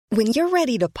When you're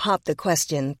ready to pop the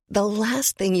question, the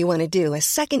last thing you want to do is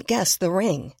second-guess the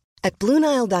ring. At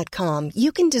BlueNile.com,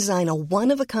 you can design a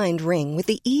one-of-a-kind ring with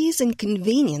the ease and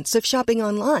convenience of shopping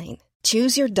online.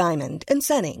 Choose your diamond and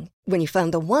setting. When you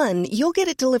find the one, you'll get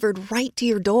it delivered right to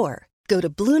your door. Go to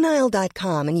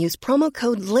BlueNile.com and use promo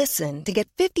code LISTEN to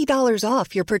get $50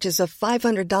 off your purchase of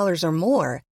 $500 or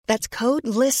more. That's code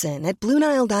LISTEN at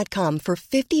BlueNile.com for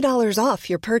 $50 off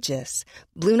your purchase.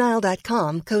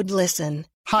 BlueNile.com, code LISTEN.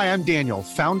 Hi, I'm Daniel,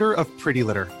 founder of Pretty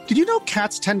Litter. Did you know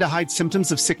cats tend to hide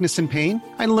symptoms of sickness and pain?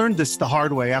 I learned this the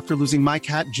hard way after losing my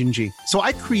cat, Gingy. So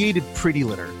I created Pretty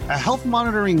Litter, a health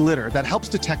monitoring litter that helps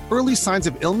detect early signs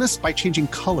of illness by changing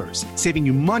colors, saving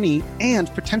you money and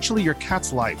potentially your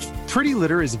cat's life. Pretty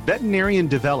Litter is veterinarian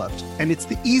developed, and it's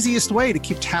the easiest way to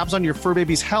keep tabs on your fur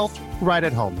baby's health right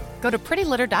at home. Go to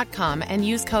prettylitter.com and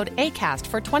use code ACAST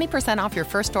for 20% off your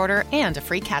first order and a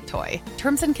free cat toy.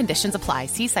 Terms and conditions apply.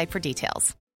 See site for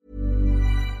details.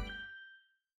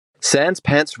 Sans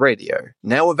Pants Radio,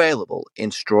 now available in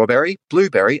strawberry,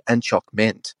 blueberry, and choc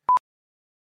mint.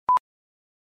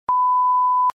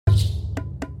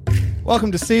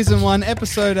 Welcome to Season 1,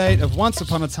 Episode 8 of Once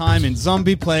Upon a Time in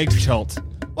Zombie-Plagued Chult.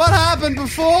 What happened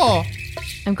before?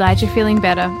 I'm glad you're feeling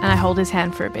better, and I hold his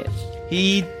hand for a bit.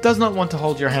 He does not want to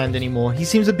hold your hand anymore. He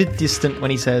seems a bit distant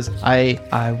when he says,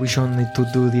 I wish only to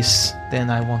do this, then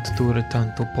I want to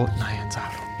return to Port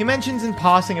Nyanzaru. He mentions in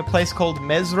passing a place called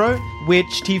Mesro,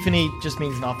 which, Tiffany, just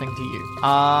means nothing to you.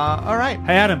 Alright.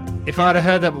 Hey Adam, if I'd have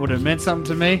heard that, would have meant something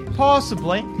to me?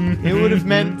 Possibly. It would have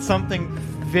meant something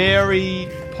very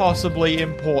possibly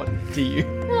important to you.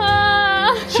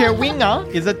 Chewinga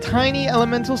is a tiny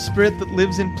elemental spirit that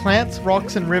lives in plants,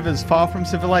 rocks, and rivers far from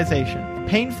civilization.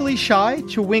 Painfully shy,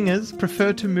 Chewingas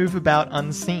prefer to move about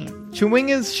unseen.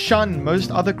 Chewingas shun most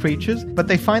other creatures, but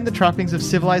they find the trappings of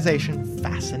civilization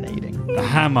fascinating. The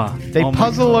hammer. They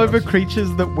puzzle over creatures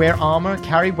that wear armor,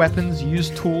 carry weapons, use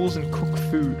tools, and cook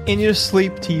food. In your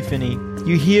sleep, Tiffany,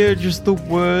 you hear just the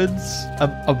words of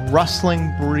a rustling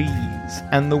breeze,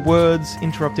 and the words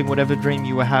interrupting whatever dream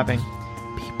you were having.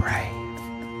 Be brave.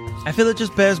 I feel it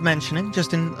just bears mentioning,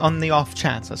 just on the off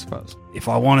chance, I suppose. If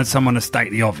I wanted someone to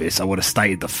state the obvious, I would have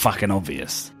stated the fucking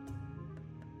obvious.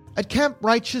 At Camp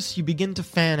Righteous, you begin to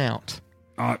fan out.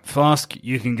 Alright, Flask,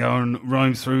 you can go and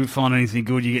roam through, find anything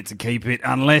good, you get to keep it,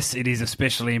 unless it is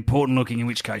especially important looking, in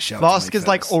which case show it to me Flask is first.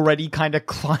 like already kind of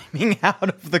climbing out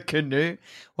of the canoe.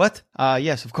 What?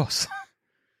 Yes, of course.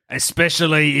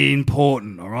 Especially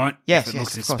important, alright? Yes, if it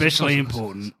looks of course, especially of course.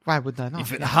 important. Why would they not?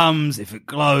 If it hums, if it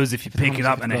glows, if you pick it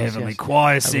up and a heavenly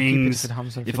choir sings,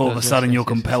 if all of a sudden you're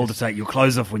compelled to take your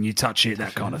clothes off when you touch it,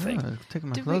 that kind of thing. Taking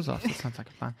my clothes off, that sounds like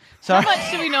a plan. How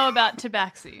much do we know about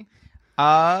Tabaxi?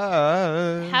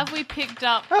 Have we picked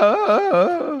up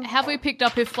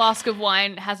if Flask of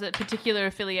Wine has a particular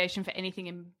affiliation for anything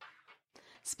in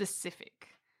specific?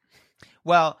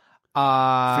 Well,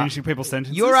 finishing people's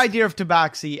sentences? Your idea of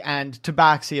Tabaxi and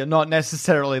Tabaxi are not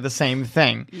necessarily the same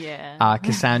thing. Yeah.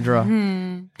 Cassandra,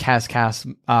 Cass,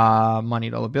 money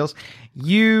dollar bills.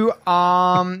 You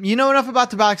know enough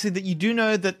about Tabaxi that you do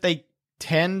know that they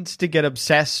tend to get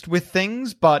obsessed with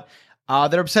things, but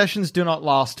their obsessions do not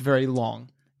last very long.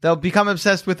 They'll become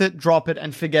obsessed with it, drop it,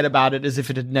 and forget about it as if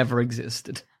it had never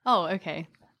existed. Oh, okay.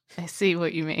 I see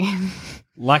what you mean.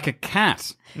 Like a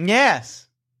cat. Yes.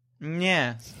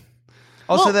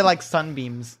 Also, they're like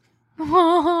sunbeams. That's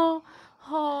not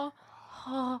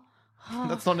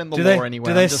in the lore anyway.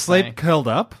 Do they sleep curled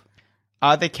up?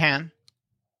 They can.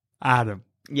 Adam.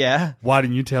 Yeah. Why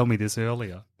didn't you tell me this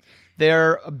earlier?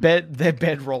 Their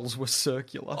bed rolls were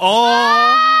circular.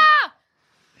 Oh!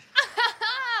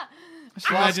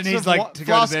 Imagine he's like to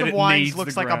go to bed, of it wines needs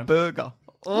looks the like ground. a burger.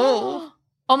 Oh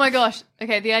my gosh.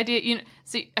 Okay, the idea,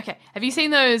 have you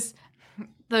seen those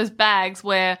bags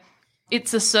where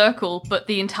it's a circle, but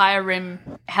the entire rim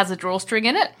has a drawstring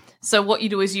in it? So what you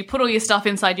do is you put all your stuff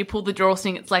inside, you pull the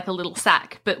drawstring, it's like a little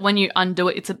sack, but when you undo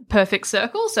it, it's a perfect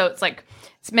circle. So it's like,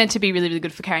 it's meant to be really, really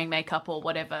good for carrying makeup or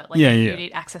whatever. Like you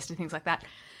need access to things like that.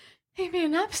 He'd be a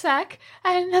knapsack,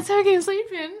 and that's how he can sleep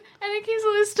in, and it keeps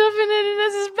all this stuff in it, and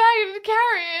there's this bag to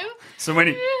carry him. So when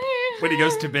he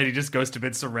goes to bed, he just goes to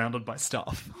bed surrounded by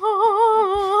stuff.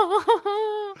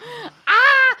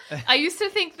 I used to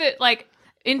think that, like,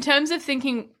 in terms of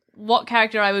thinking what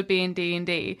character I would be in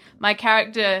D&D, my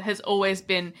character has always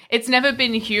been, it's never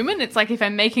been human. It's like if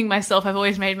I'm making myself, I've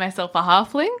always made myself a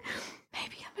halfling.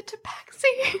 Maybe I'm a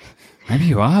tabaxi. Maybe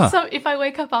you are. So if I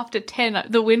wake up after 10,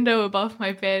 the window above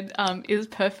my bed is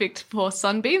perfect for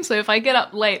sunbeam. So if I get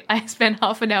up late, I spend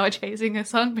half an hour chasing a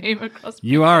sunbeam across.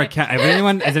 You are a cat. Has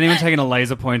anyone taken a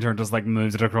laser pointer and just like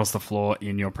moves it across the floor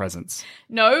in your presence?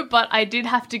 No, but I did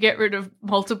have to get rid of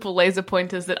multiple laser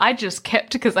pointers that I just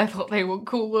kept because I thought they were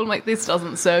cool. I'm like, this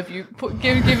doesn't serve you.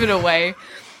 Give it away.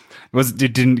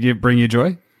 Didn't it bring you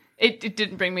joy? It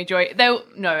didn't bring me joy.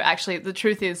 Actually, the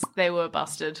truth is they were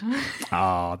busted.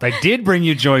 Oh, they did bring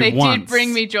you joy They once. did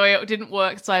bring me joy. It didn't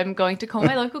work, so I'm going to call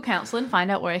my local council and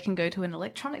find out where I can go to an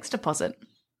electronics deposit.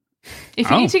 If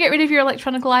you need to get rid of your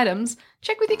electronic items,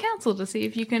 check with your council to see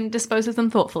if you can dispose of them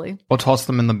thoughtfully. Or toss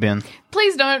them in the bin.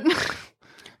 Please don't.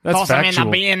 That's Toss factual.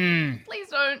 them in the bin. Please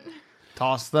don't.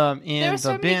 Toss them in There are the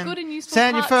so bin. many good and useful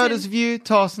Send your parts photos in- of you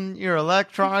tossing your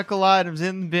electronical items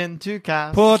in the bin to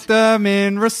Cass. Put them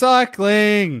in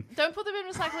recycling Don't put them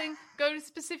in recycling. Go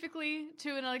specifically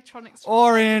to an electronics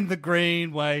or in the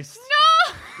green waste.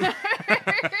 No!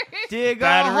 Dig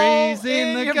Batteries a hole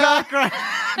in the your gut. background.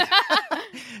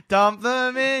 Dump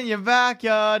them in your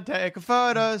backyard. Take a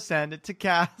photo. Send it to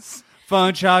Cass.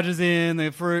 Phone chargers in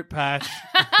the fruit patch.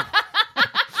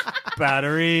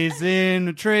 Batteries in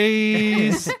the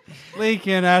trees.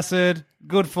 Leaking acid.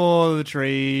 Good for the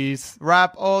trees.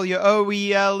 Wrap all your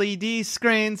OLED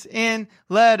screens in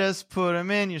lettuce. Put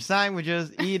them in your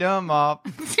sandwiches. Eat them up.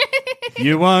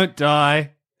 You won't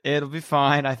die. It'll be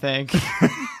fine, I think.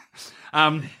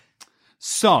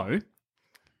 So.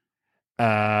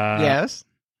 Yes.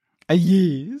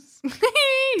 Yes.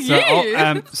 So,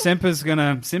 Semper's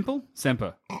gonna... Simple?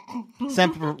 Semper.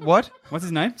 Semper, what? What's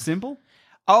his name? Simple?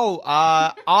 Oh,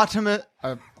 Artemis.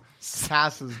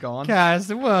 Cass is gone. Cass,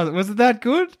 was it that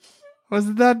good? Was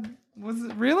it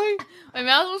really? My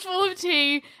mouth was full of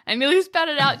tea. I nearly spat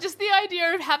it out. Just the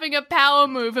idea of having a power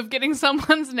move of getting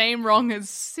someone's name wrong is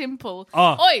simple.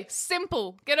 Oh. Oi,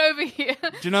 simple. Get over here. Do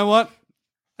you know what?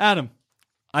 Adam,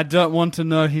 I don't want to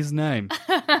know his name.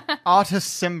 Artis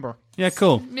Simber. Yeah,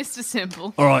 cool. Mr.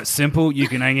 Simple. All right, Simple, you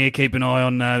can hang here, keep an eye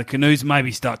on the canoes,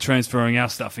 maybe start transferring our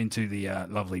stuff into the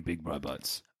lovely big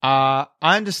rowboats. I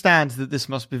understand that this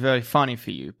must be very funny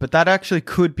for you, but that actually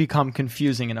could become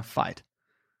confusing in a fight.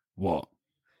 What?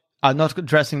 Not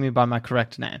addressing me by my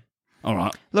correct name. All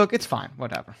right. Look, it's fine.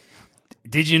 Whatever.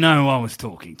 Did you know who I was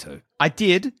talking to? I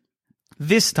did.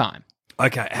 This time.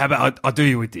 Okay, how about I'll do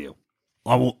you a deal.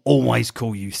 I will always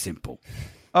call you Simple.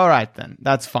 All right, then.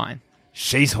 That's fine.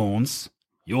 She's Horns.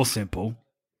 You're Simple.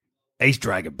 He's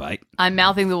Dragon Bait. I'm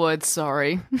mouthing the word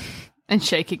sorry and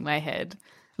shaking my head.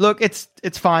 Look, it's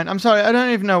fine. I'm sorry. I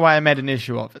don't even know why I made an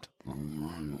issue of it.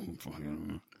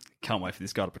 Can't wait for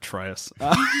this guy to betray us.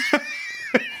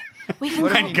 We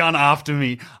Gun after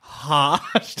me hard.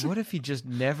 What if he just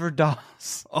never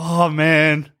does? Oh,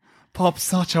 man. Pop's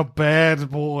such a bad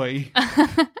boy.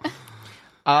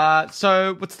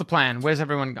 So what's the plan? Where's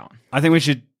everyone going? I think we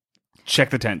should check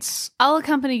the tents. I'll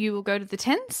accompany you. We'll go to the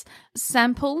tents.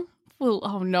 Sample will...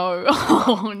 Oh, no.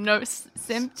 Oh, no.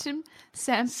 Symptom?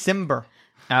 Simber.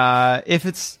 If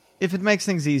it makes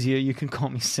things easier, you can call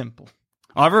me Simple.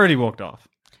 I've already walked off.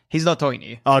 He's not talking to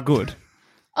you. Oh, good.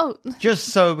 Oh, Just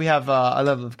so we have a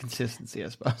level of consistency, I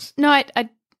suppose. no,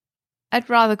 I'd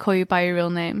rather call you by your real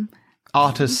name.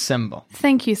 Artis Simba.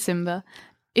 Thank you, Simba.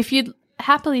 If you'd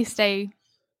happily stay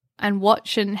and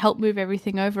watch and help move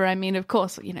everything over, I mean, of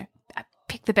course,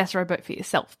 pick the best rowboat for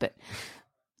yourself, but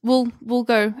we'll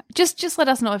go. Just let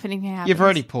us know if anything happens. You've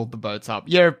already pulled the boats up.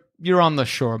 You're on the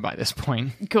shore by this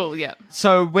point. Cool, yeah.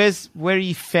 So where are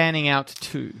you fanning out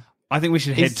to? I think we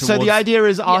should head towards... So the idea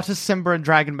is Artis Simba and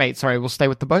Dragon Bait. Sorry, we'll stay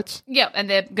with the boats. Yep, and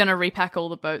they're going to repack all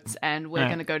the boats, and we're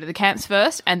going to go to the camps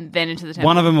first, and then into the temple.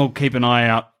 One of them will keep an eye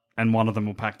out, and one of them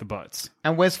will pack the boats.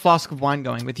 And where's Flask of Wine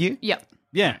going with you? Yep.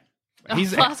 Yeah.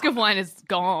 He's Flask of wine is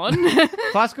gone.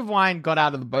 Flask of Wine got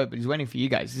out of the boat, but he's waiting for you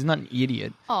guys. He's not an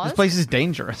idiot. Oh, This that's- place is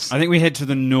dangerous. I think we head to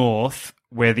the north,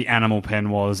 where the animal pen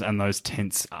was, and those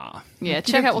tents are. Yeah,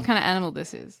 check out what kind of animal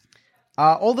this is.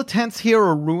 All the tents here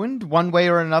are ruined, one way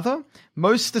or another.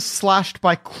 Most are slashed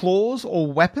by claws or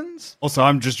weapons. Also,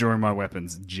 I'm just drawing my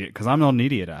weapons, because I'm not an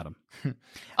idiot, Adam.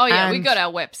 Oh, yeah, we And- got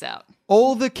our weps out.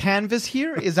 All the canvas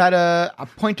here is at a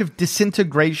point of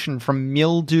disintegration from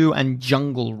mildew and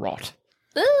jungle rot.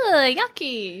 Ugh,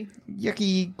 yucky.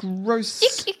 Yucky,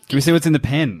 gross. Can we see what's in the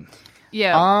pen?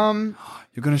 Yeah.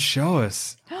 You're going to show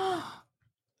us.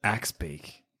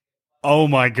 Axebeak. Oh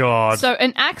my god. So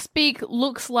an axe beak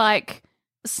looks like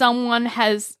someone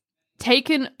has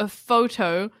taken a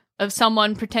photo of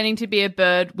someone pretending to be a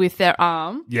bird with their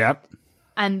arm Yep.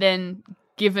 and then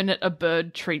given it a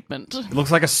bird treatment. It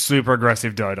looks like a super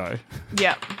aggressive dodo.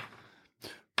 Yep.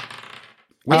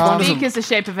 one does beak is the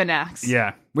shape of an axe.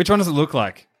 Yeah. Which one does it look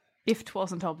like? If it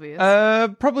wasn't obvious.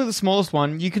 Probably the smallest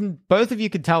one. Both of you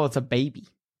could tell it's a baby.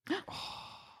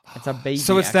 It's a baby.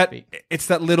 So it's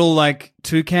that little like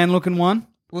toucan looking one?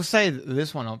 We'll say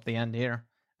this one up the end here.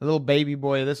 The little baby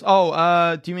boy of this.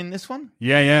 Oh, do you mean this one?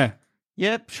 Yeah.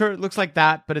 Yep, sure. It looks like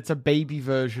that, but it's a baby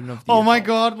version of the Oh my adult.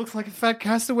 god, looks like a fat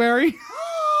cassowary.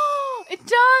 It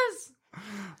does!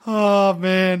 Oh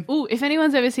man. Ooh, if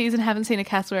anyone's overseas and haven't seen a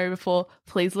cassowary before,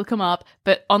 please look them up.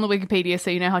 But on the Wikipedia, so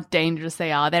you know how dangerous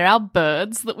they are. They're our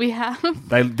birds that we have.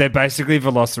 They're basically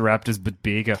velociraptors, but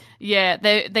bigger. Yeah,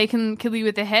 they can kill you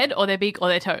with their head or their beak or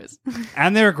their toes.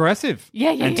 And they're aggressive.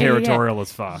 And territorial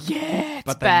as fuck. Yeah, it's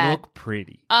But bad. they look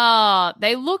pretty.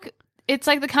 They look... It's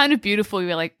like the kind of beautiful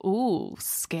you're like, ooh,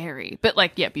 scary. But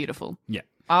like, yeah, beautiful. Yeah.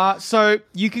 So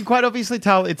you can quite obviously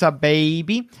tell it's a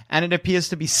baby, and it appears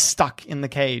to be stuck in the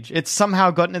cage. It's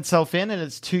somehow gotten itself in, and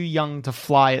it's too young to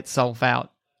fly itself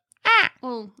out.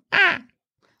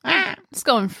 Let's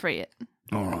go and free it.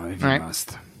 All right, if you Right.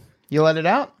 must. You let it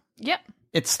out? Yep.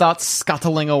 It starts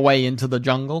scuttling away into the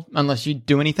jungle, unless you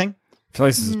do anything. I feel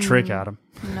like this is a trick, Adam.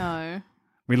 No.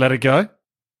 We let it go?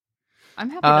 I'm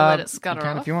happy to let it You scutter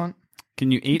can off. if you want. Can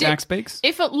you eat axe beaks?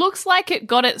 If it looks like it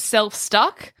got itself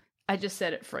stuck, I just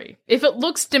set it free. If it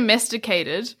looks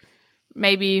domesticated,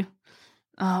 maybe...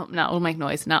 Oh, no, it'll make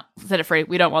noise. No, set it free.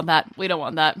 We don't want that. We don't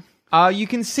want that. You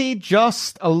can see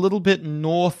just a little bit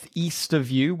northeast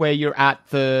of you where you're at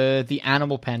the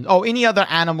animal pen. Oh, any other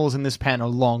animals in this pen are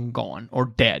long gone or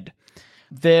dead.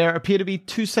 There appear to be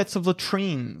 2 sets of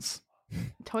latrines.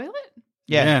 Toilet?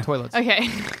 Yeah. Toilets. Okay.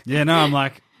 Yeah, no, I'm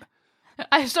like,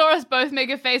 I saw us both make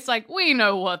a face like, we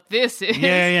know what this is.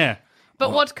 yeah.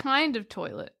 But what kind of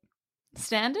toilet?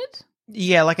 Standard?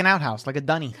 Yeah, like an outhouse, like a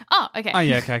dunny. Oh, okay. Oh,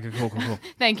 yeah, okay, cool.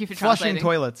 Thank you for Flushing translating.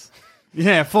 toilets.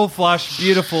 Yeah, full flush,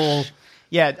 beautiful.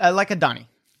 Yeah, like a dunny.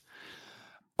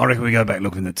 I reckon we go back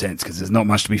look in the tents because there's not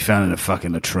much to be found in a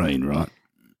fucking latrine, right?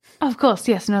 Of course,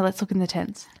 yes. No, let's look in the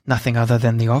tents. Nothing other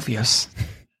than the obvious.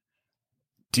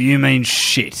 Do you mean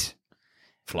shit,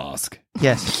 Flask?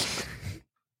 Yes.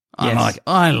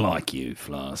 I like you,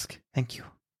 Flask. Thank you.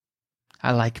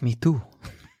 I like me too.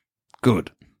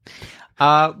 Good.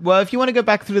 Well, if you want to go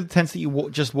back through the tents that you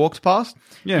just walked past,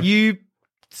 Yeah. you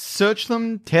search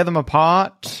them, tear them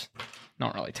apart.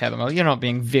 Not really tear them apart. You're not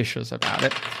being vicious about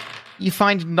it. You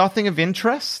find nothing of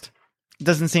interest. It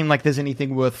doesn't seem like there's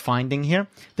anything worth finding here.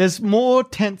 There's more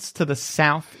tents to the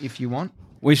south if you want.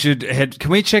 We should head. Can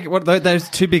we check what those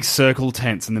 2 big circle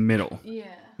tents in the middle?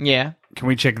 Yeah. Can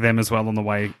we check them as well on the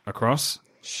way across?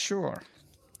 Sure.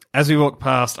 As we walk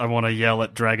past, I want to yell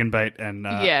at Dragonbait and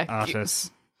Yeah.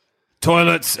 Artis.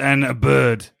 Toilets and a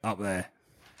bird up there.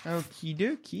 Okie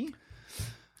dokie.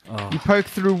 You poke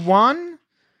through one.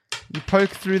 You poke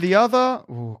through the other.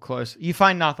 Ooh, close. You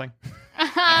find nothing.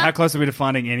 How close are we to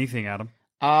finding anything, Adam?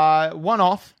 One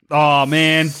off. Oh,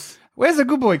 man. Where's the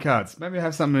good boy cards? Maybe I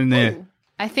have something in there.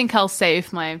 I think I'll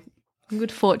save my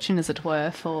good fortune, as it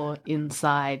were, for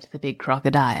inside the big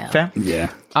crocodile. Fair.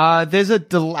 Yeah. There's a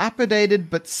dilapidated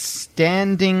but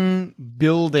standing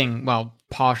building, well,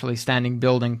 partially standing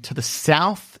building to the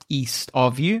southeast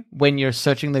of you when you're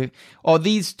searching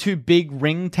these 2 big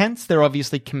ring tents. They're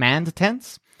obviously command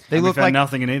tents. They And we look found like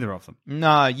nothing in either of them.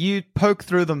 No, you poke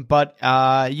through them, but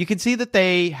you can see that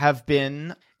they have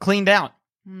been cleaned out.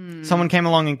 Someone came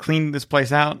along and cleaned this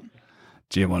place out,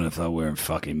 Do you wonder if they're wearing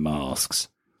fucking masks?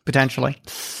 potentially.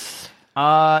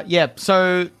 Yeah,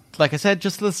 so like I said,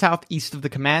 just to the southeast of the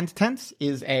command tents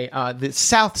is the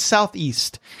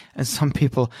southeast, as some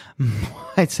people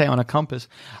might say on a compass.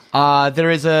 There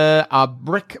is a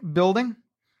brick building.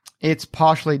 It's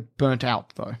partially burnt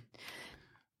out, though.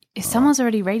 If someone's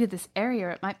already raided this area,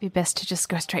 it might be best to just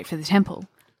go straight for the temple.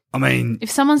 I mean, If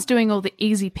someone's doing all the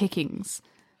easy pickings,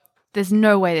 there's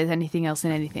no way there's anything else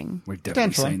in anything. we've definitely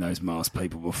Potentially. seen those masked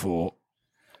people before.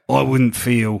 I wouldn't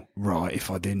feel right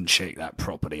if I didn't check that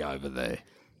property over there.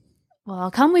 Well,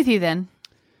 I'll come with you then.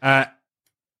 No,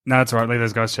 it's all right. Leave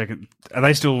those guys check it. Are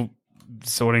they still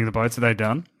sorting the boats? Are they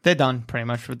done? They're done, pretty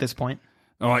much, at this point.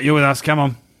 All right, you're with us. Come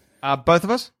on. Both of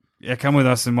us? Yeah, come with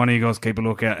us, and one of you guys keep a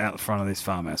lookout out the front of this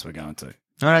farmhouse we're going to.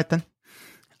 All right, then.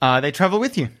 They travel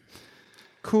with you.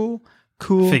 Cool.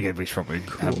 Figured we should probably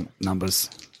have numbers.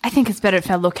 I think it's better if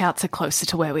our lookouts are closer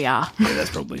to where we are. Yeah, that's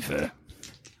probably fair.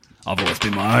 I've always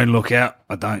been my own lookout.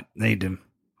 I don't need them.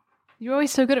 You're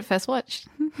always so good at First Watch.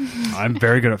 I'm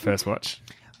very good at First Watch.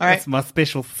 All right. That's my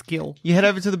special skill. You head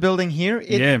over to the building here.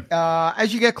 Yeah.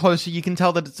 As you get closer, you can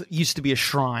tell that it used to be a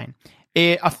shrine.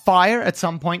 A fire at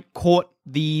some point caught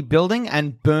the building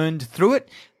and burned through it,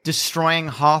 destroying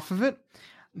half of it.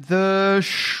 The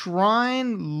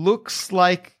shrine looks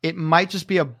like it might just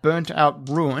be a burnt out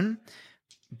ruin.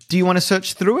 Do you want to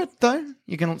search through it, though?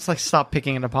 You can start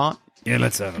picking it apart. Yeah,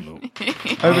 let's have a look.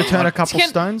 Overturn a couple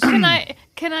stones. Can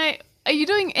I? Are you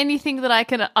doing anything that I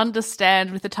can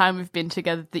understand with the time we've been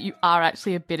together that you are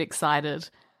actually a bit excited?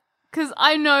 Because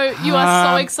I know you are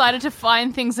so excited to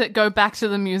find things that go back to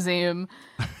the museum.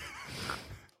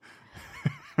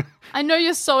 I know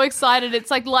you're so excited.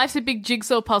 It's like life's a big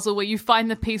jigsaw puzzle where you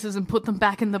find the pieces and put them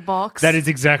back in the box. That is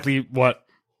exactly what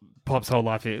Pop's whole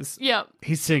life is. Yeah.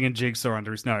 He's seeing a jigsaw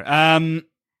under his nose.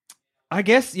 I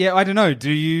guess, yeah, I don't know.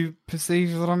 Do you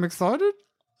perceive that I'm excited?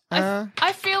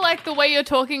 I feel like the way you're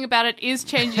talking about it is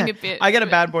changing a bit. I get a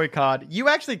bad boy card. You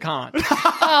actually can't.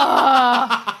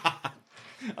 I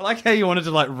like how you wanted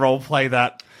to role play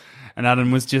that, and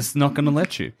Adam was just not going to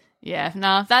let you. Yeah,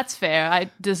 no, that's fair.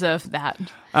 I deserve that.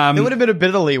 There would have been a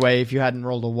bit of leeway if you hadn't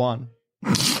rolled a 1.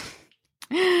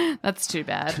 That's too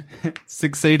bad.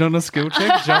 Succeed on a skill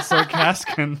check just so Cass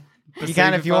can. You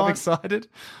can if you I'm want. excited,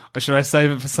 or should I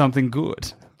save it for something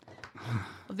good?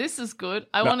 This is good.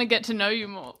 I want to get to know you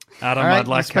more. Adam, Right, I'd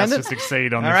like you Cass spend to it?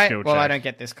 succeed on All the right, skill well, check. I don't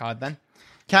get this card then.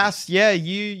 Cass, yeah,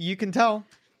 you can tell.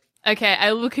 Okay,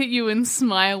 I look at you and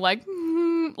smile like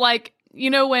you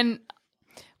know when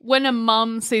a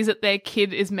mum sees that their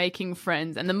kid is making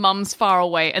friends and the mum's far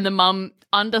away and the mum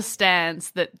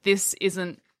understands that this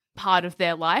isn't part of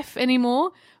their life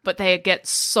anymore, but they get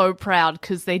so proud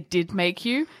because they did make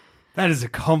you. That is a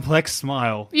complex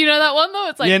smile. You know that one though?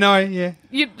 It's like yeah.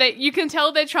 You can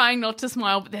tell they're trying not to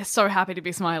smile, but they're so happy to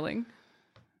be smiling.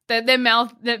 Their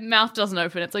mouth doesn't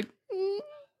open. It's like,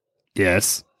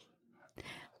 Yes.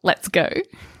 let's go.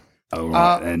 All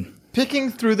right, then. Picking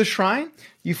through the shrine,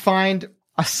 you find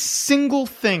a single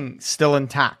thing still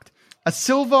intact. A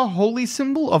silver holy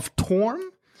symbol of Torm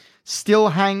still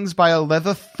hangs by a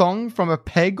leather thong from a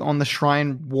peg on the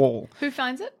shrine wall. Who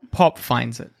finds it? Pop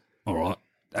finds it. All right.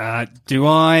 Do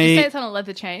I... You say it's on a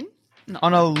leather chain? No.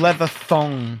 On a leather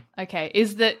thong. Okay.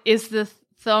 Is the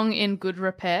thong in good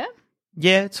repair?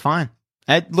 Yeah, it's fine.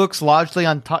 It looks largely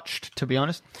untouched, to be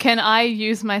honest. Can I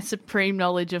use my supreme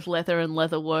knowledge of leather and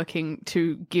leather working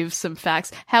to give some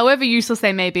facts? However useless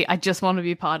they may be, I just want to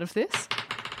be part of this.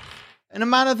 In a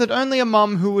manner that only a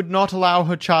mum who would not allow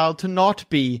her child to not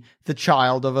be the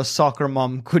child of a soccer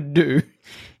mum could do.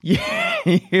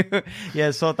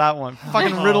 Yeah, sort that one.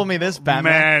 Fucking riddle me this,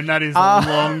 Batman. Man, that is a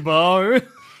long bow.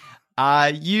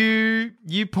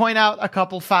 You point out a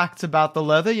couple facts about the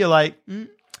leather. You're like,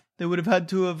 they would have had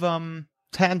to have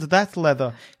tanned that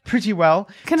leather pretty well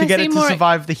Can to I get see it to more-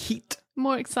 survive the heat.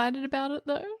 More excited about it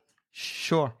though?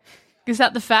 Sure. Is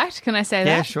that the fact? Can I say that?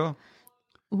 Yeah, sure.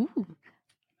 Ooh.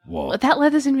 What? That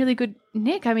leather's in really good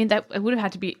nick. I mean, that it would have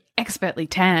had to be expertly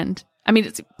tanned. I mean,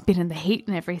 it's been in the heat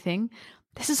and everything.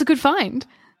 This is a good find.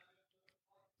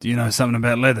 Do you know something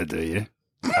about leather, do you?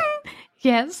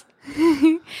 Yes.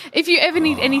 If you ever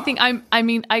need anything,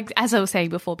 as I was saying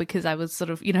before, because I was sort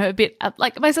of, a bit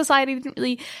like my society didn't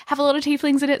really have a lot of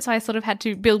tieflings in it, so I sort of had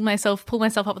to pull myself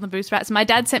up on the bootstraps. My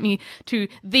dad sent me to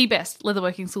the best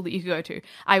leatherworking school that you could go to.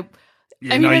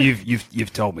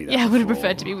 You've told me that. Yeah, I would have before.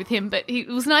 preferred to be with him, but it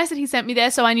was nice that he sent me there,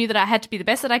 so I knew that I had to be the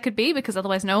best that I could be, because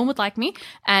otherwise no one would like me,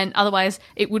 and otherwise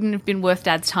it wouldn't have been worth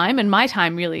Dad's time and my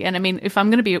time, really. And I mean, if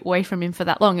I'm going to be away from him for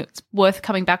that long, it's worth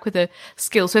coming back with a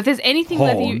skill. So if there's anything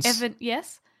that you Horns. ever...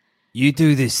 Yes? You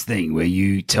do this thing where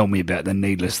you tell me about the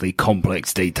needlessly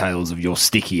complex details of your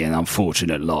sticky and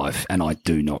unfortunate life, and I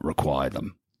do not require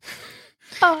them.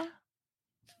 Oh.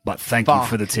 But thank you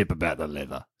for the tip about the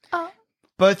leather.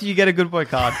 Both of you get a good boy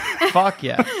card. Fuck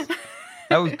yeah.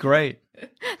 That was great.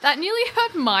 That nearly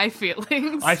hurt my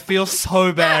feelings. I feel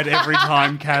so bad every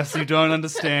time, Cass. You don't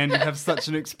understand. You have such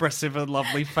an expressive and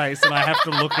lovely face, and I have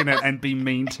to look in it and be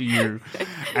mean to you,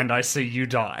 and I see you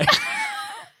die.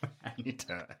 And it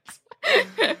hurts.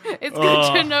 It's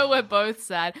good to know we're both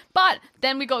sad. But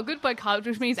then we got good boy card,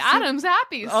 which means Adam's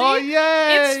happy. See? Oh,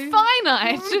 yay! It's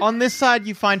finite. On this side,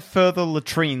 you find further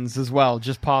latrines as well,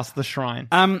 just past the shrine.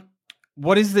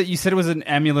 What is that? You said it was an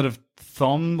amulet of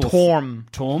Thom? Torm.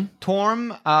 Torm? Torm.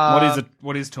 What is it?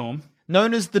 What is Torm?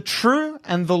 Known as the True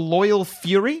and the Loyal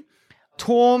Fury,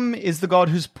 Torm is the god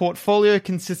whose portfolio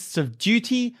consists of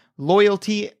duty,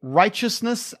 loyalty,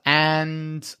 righteousness,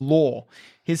 and law.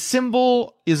 His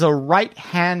symbol is a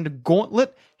right-hand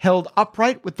gauntlet held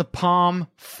upright with the palm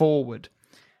forward.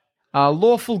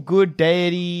 Lawful good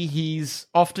deity, he's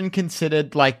often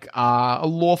considered like a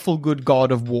lawful good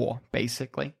god of war,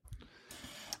 basically.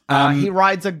 He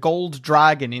rides a gold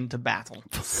dragon into battle.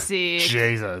 Sick.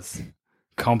 Jesus.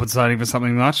 Compensating for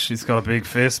something much. He's got a big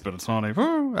fist, but it's not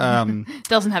even...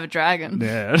 Doesn't have a dragon.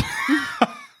 yeah.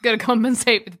 Gotta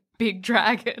compensate with big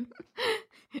dragon.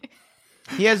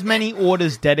 He has many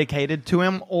orders dedicated to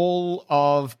him, all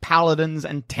of paladins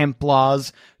and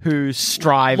templars who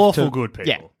strive Lawful to... good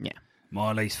people. Yeah.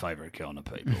 My least favourite kind of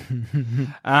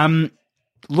people.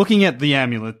 Looking at the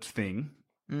amulet thing,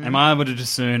 am I able to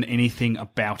discern anything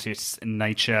about its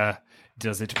nature?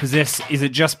 Does it possess... Is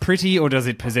it just pretty, or does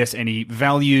it possess any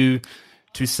value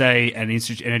to, say, an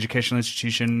educational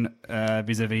institution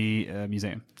vis-a-vis a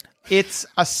museum? It's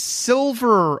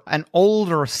an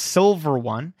older silver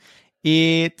one.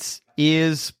 It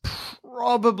is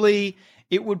probably...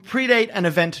 It would predate an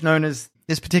event known as...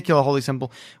 This particular holy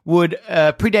symbol would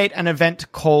predate an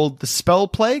event called the Spell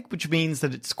Plague, which means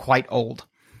that it's quite old.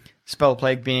 Spell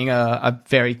Plague being a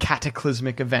very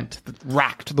cataclysmic event that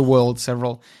racked the world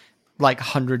several,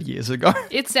 100 years ago.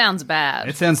 It sounds bad.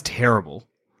 It sounds terrible.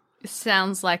 It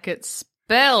sounds like it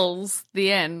spells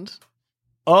the end.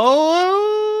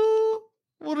 Oh!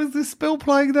 What is this spell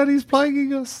plague that is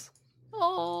plaguing us?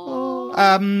 Oh.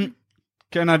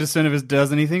 Can I discern if it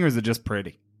does anything, or is it just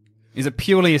pretty? Is it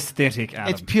purely aesthetic,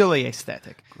 Adam? It's purely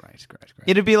aesthetic. Great.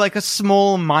 It'd be like a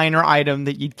small minor item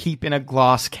that you'd keep in a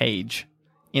glass cage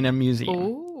in a museum.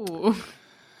 Ooh.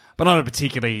 But not a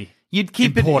particularly You'd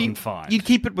keep important find. You'd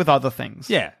keep it with other things.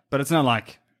 Yeah, but it's not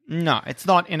like... No, it's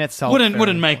not in itself.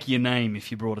 Wouldn't make your name if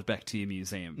you brought it back to your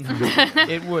museum.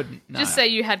 It wouldn't. No. Just say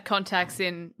you had contacts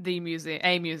in a museum.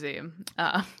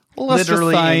 Well, let's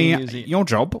Literally just say any museum. your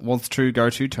job was to go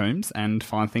to tombs and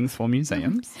find things for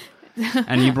museums.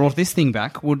 And you brought this thing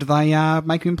back. Would they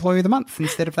make you Employee of the Month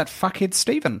instead of that fuckhead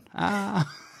Stephen?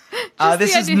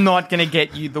 This is not going to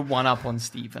get you the one-up on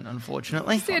Stephen,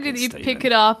 unfortunately. The idea that you pick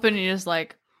it up and you're just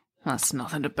like, that's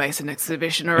nothing to base an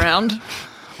exhibition around.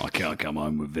 I can't come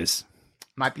home with this.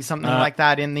 Might be something like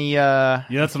that in the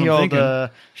that's what the I'm old, thinking.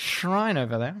 Shrine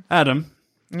over there. Adam,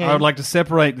 Yeah. I would like to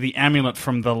separate the amulet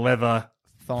from the leather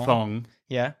thong.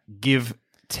 Yeah. Give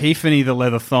Tiffany the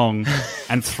leather thong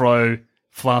and throw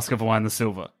Flask of Wine the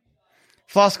silver.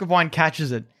 Flask of Wine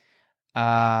catches it.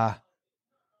 Thank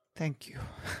you.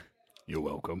 You're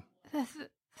welcome.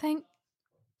 Thank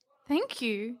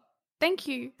you. Thank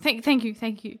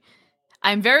you.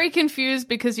 I'm very confused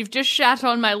because you've just shat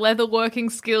on my leather working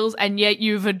skills and yet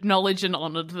you've acknowledged and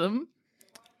honoured them.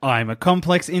 I'm a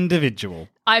complex individual.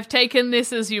 I've taken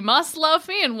this as you must love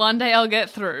me and one day I'll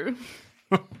get through.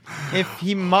 If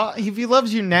he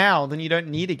loves you now, then you don't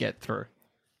need to get through.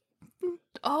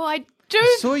 Oh, I do.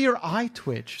 I saw your eye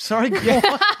twitch. Sorry, go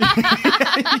on.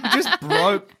 You just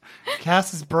broke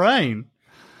Cass's brain.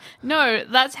 No,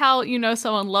 that's how you know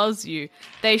someone loves you.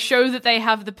 They show that they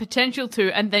have the potential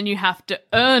to, and then you have to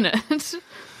earn it.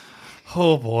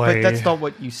 Oh, boy. But that's not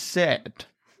what you said.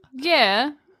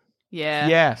 Yeah.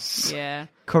 Yes. Yeah.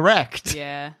 Correct.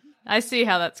 Yeah. I see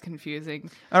how that's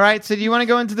confusing. All right, so do you want to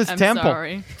go into this I'm temple?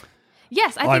 sorry.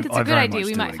 Yes, I think it's a good very idea. much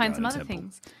We do might wanna find go some to other temple.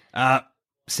 things.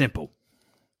 Simple.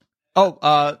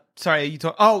 Oh, sorry, you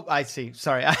talk. Oh, I see.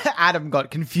 Sorry, Adam got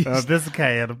confused. That's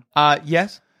okay, Adam.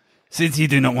 Yes. Since you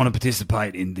do not want to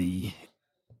participate in the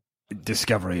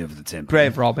discovery of the temple.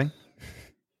 Grave robbing.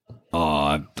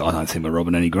 I don't think we're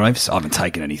robbing any graves. I haven't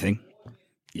taken anything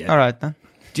yet. All right, then.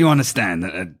 Do you understand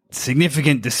that a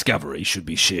significant discovery should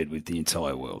be shared with the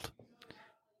entire world?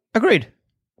 Agreed.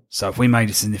 So if we made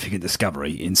a significant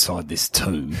discovery inside this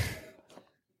tomb,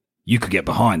 you could get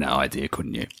behind that idea,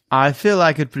 couldn't you? I feel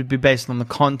like it would be based on the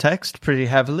context pretty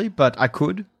heavily, but I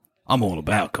could. I'm all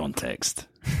about context.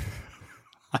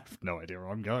 I have no idea where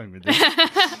I'm going with this.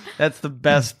 That's the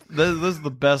best. Those are the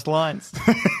best lines.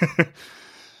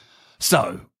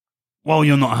 So, while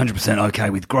you're not 100% okay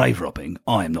with grave robbing,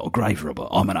 I am not a grave robber.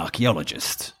 I'm an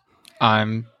archaeologist.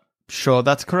 I'm sure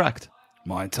that's correct.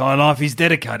 My entire life is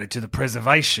dedicated to the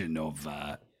preservation of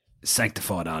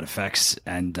sanctified artifacts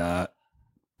and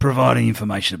providing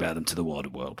information about them to the wider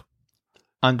world.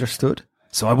 Understood.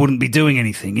 So I wouldn't be doing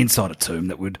anything inside a tomb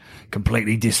that would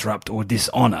completely disrupt or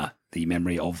dishonour the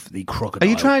memory of the crocodile. Are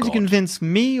you trying to god. convince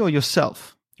me or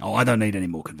yourself? Oh, I don't need any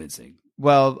more convincing.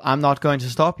 Well, I'm not going to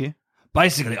stop you.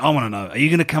 Basically, I want to know, are you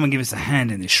going to come and give us a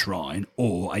hand in this shrine,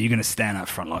 or are you going to stand up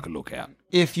front like a lookout?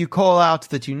 If you call out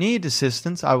that you need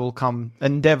assistance, I will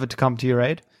endeavour to come to your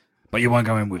aid. But you won't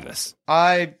go in with us.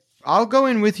 I'll go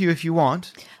in with you if you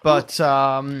want, but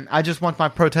I just want my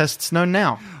protests known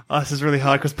now. Oh, this is really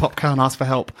hard because Pop can't ask for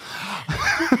help.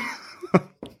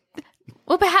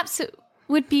 Well, perhaps it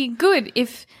would be good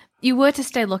if you were to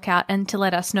stay lookout and to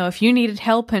let us know if you needed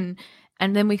help, and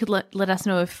then we could let us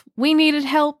know if we needed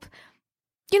help.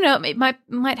 You know, it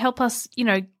might help us, you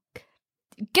know,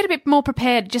 get a bit more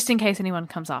prepared just in case anyone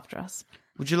comes after us.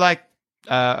 Would you like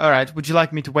All right. Would you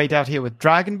like me to wait out here with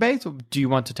Dragonbait, or do you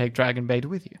want to take Dragonbait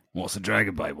with you? What's the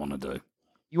Dragonbait want to do?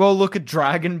 You all look at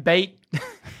Dragonbait.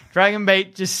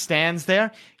 Dragonbait just stands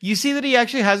there. You see that he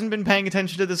actually hasn't been paying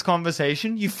attention to this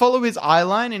conversation. You follow his eye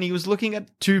line, and he was looking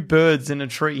at two birds in a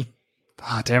tree.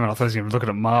 Ah, damn it. I thought he was going to be looking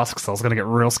at masks. I was going to get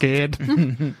real scared.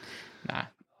 Nah.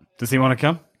 Does he want to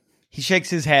come? He shakes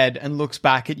his head and looks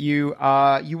back at you.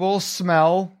 You all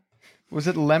smell... Was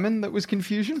it lemon that was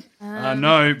confusion?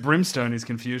 No, brimstone is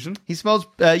confusion. He smells.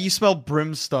 You smell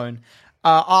brimstone.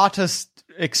 Artist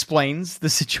explains the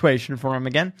situation for him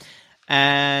again,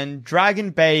 and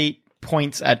Dragonbait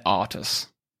points at Artis.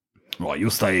 Right,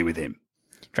 you'll stay here with him.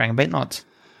 Dragonbait nods.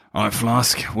 All right,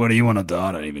 Flask, what do you want to do?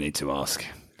 I don't even need to ask.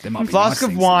 There might be Flask nice of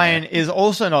things in Wine there. is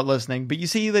also not listening, but you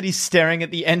see that he's staring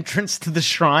at the entrance to the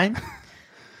shrine.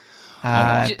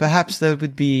 Perhaps there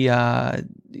would be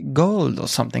gold or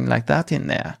something like that in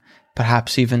there.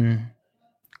 Perhaps even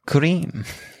cream.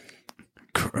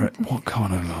 What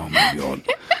kind of... Oh, my God.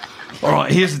 All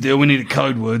right, here's the deal. We need a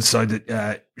code word so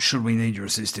that should we need your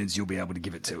assistance, you'll be able to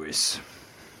give it to us.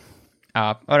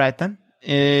 All right, then.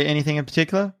 Anything in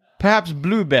particular? Perhaps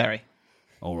blueberry.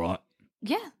 All right.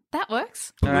 Yeah, that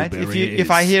works. All right. Blueberry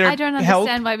If I hear I don't help,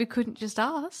 understand why we couldn't just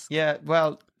ask. yeah.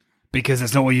 Well, Because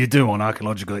that's not what you do on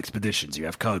archaeological expeditions. You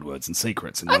have code words and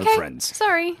secrets and no Okay, friends.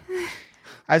 sorry.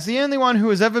 as the only one who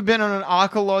has ever been on an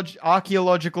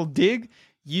archaeological dig,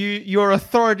 your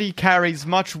authority carries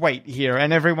much weight here,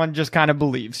 and everyone just kind of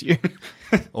believes you.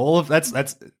 All of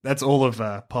that's all of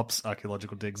Pop's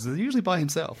archaeological digs. He's usually by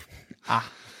himself. All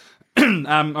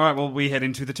right. Well, we head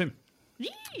into the tomb.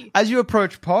 As you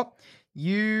approach Pop,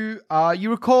 you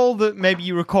recall that maybe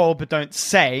you recall but don't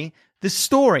say the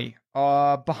story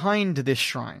behind this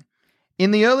shrine.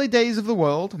 In the early days of the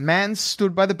world, man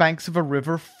stood by the banks of a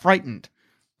river, frightened.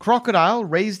 Crocodile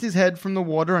raised his head from the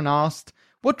water and asked,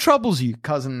 "What troubles you,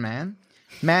 cousin man?"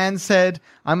 Man said,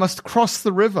 "I must cross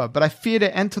the river, but I fear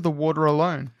to enter the water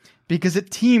alone, because it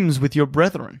teems with your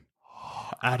brethren."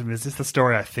 Adam, is this the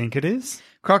story I think it is?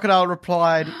 Crocodile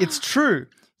replied, "It's true,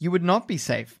 you would not be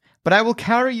safe, but I will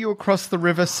carry you across the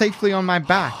river safely on my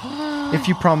back, if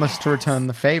you promise to return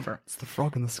the favor." It's the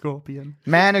frog and the scorpion.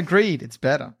 Man agreed, it's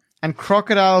better, and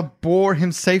Crocodile bore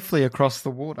him safely across the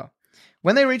water.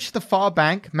 When they reached the far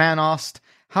bank, Man asked,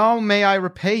 "How may I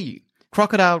repay you?"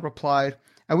 Crocodile replied,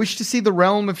 "I wish to see the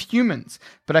realm of humans,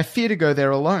 but I fear to go there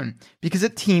alone, because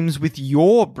it teems with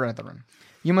your brethren.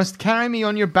 You must carry me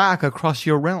on your back across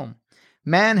your realm."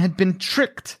 Man had been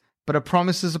tricked, but a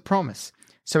promise is a promise.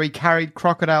 So he carried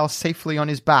Crocodile safely on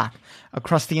his back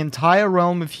across the entire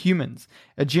realm of humans,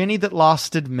 a journey that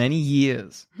lasted many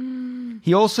years.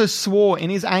 He also swore in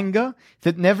his anger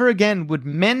that never again would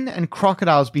men and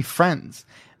crocodiles be friends,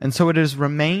 and so it has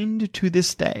remained to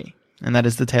this day. And that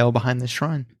is the tale behind this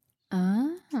shrine.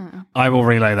 I will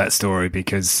relay that story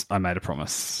because I made a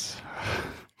promise.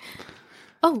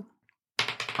 Oh,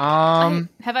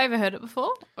 have I ever heard it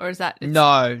before? Or is that...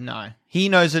 No. He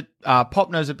knows it.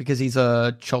 Pop knows it because he's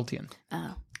a Choltian.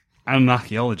 Oh. I'm an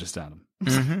archaeologist, Adam.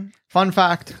 Fun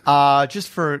fact, just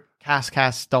for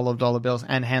Cass, dollar bills,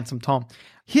 and Handsome Tom,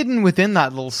 hidden within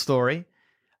that little story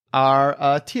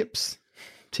are tips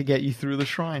to get you through the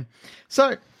shrine.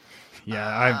 So...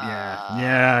 Yeah.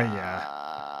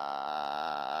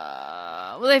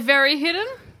 Were they very hidden?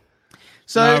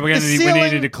 So No, we the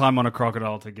needed to climb on a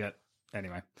crocodile to get...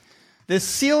 Anyway. The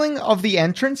ceiling of the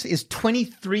entrance is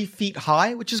 23 feet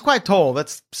high, which is quite tall.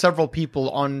 That's several people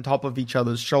on top of each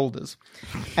other's shoulders.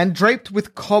 And draped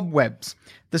with cobwebs.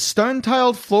 The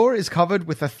stone-tiled floor is covered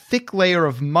with a thick layer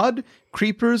of mud,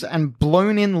 creepers, and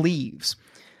blown-in leaves.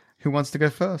 Who wants to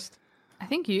go first? I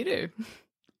think you do.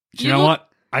 Do you know what?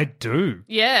 I do.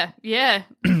 Yeah.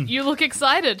 You look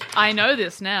excited. I know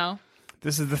this now.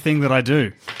 This is the thing that I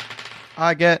do.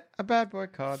 I get a bad boy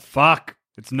card. Fuck.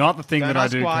 It's not the thing Don't that I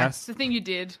ask do, why. Cass. It's The thing you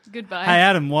did. Goodbye. Hey,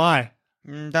 Adam, why?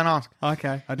 Don't ask.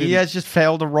 Okay, I didn't. He has just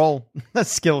failed a roll. A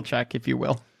skill check, if you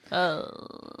will. Damn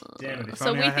it, if So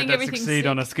only we I had think that everything's succeed sick.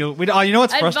 on a skill. You know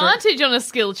what's frustrating? Advantage on a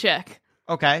skill check.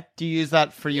 Okay. Do you use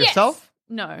that for yourself? Yes.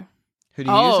 No. Who do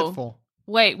you use Oh. it for?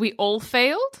 Wait, we all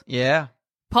failed? Yeah.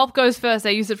 Pop goes first.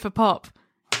 I use it for Pop.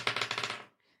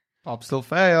 Pop still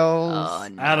fails. Oh,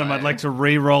 no. Adam, I'd like to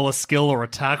re-roll a skill or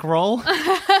attack roll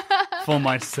for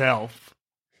myself.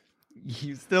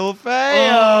 You still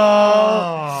fail.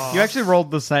 Oh. You actually rolled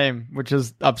the same, which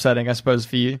is upsetting, I suppose,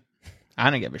 for you.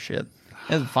 I don't give a shit.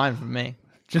 It's fine for me.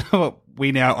 Do you know what?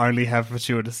 We now only have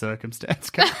fortuitous circumstance.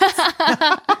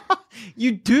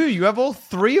 You do. You have all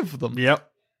three of them. Yep.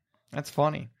 That's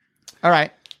funny. All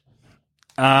right.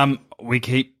 We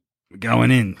keep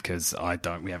going in because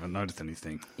we haven't noticed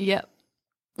anything. Yep.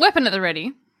 Weapon at the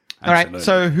ready. All right, Absolutely.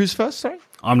 so who's first? Sorry?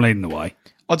 I'm leading the way.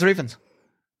 Odds or evens?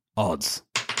 Odds.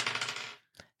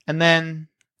 And then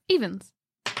Evens.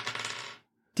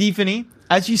 Tiffany,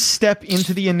 as you step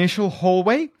into the initial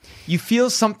hallway, you feel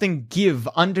something give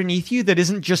underneath you that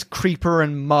isn't just creeper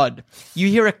and mud. You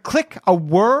hear a click, a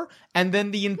whir, and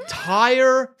then the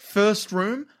entire first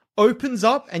room opens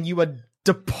up and you are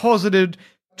deposited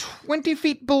 20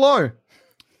 feet below.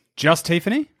 Just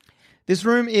Tiffany? This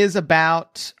room is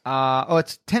about,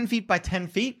 it's 10 feet by 10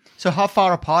 feet. So how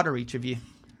far apart are each of you?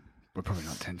 We're probably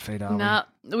not 10 feet, are we? Nah,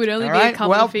 it would only All be a right, couple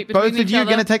well, of feet between both of each you are other.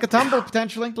 going to take a tumble,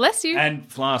 potentially. Bless you. And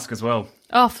Flask as well.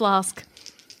 Oh, Flask.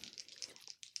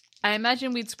 I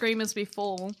imagine we'd scream as we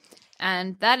fall,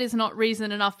 and that is not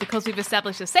reason enough because we've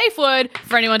established a safe word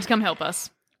for anyone to come help us.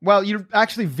 Well, you're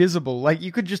actually visible. Like,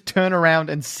 you could just turn around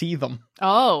and see them.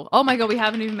 Oh my god, we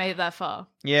haven't even made it that far.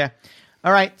 Yeah.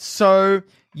 All right, so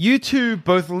you two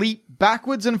both leap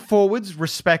backwards and forwards,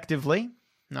 respectively.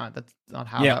 No, that's not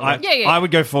how Yeah, that I, works. Yeah. I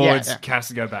would go forwards, Yeah. Cass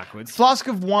would go backwards. Flask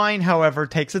of wine, however,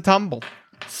 takes a tumble.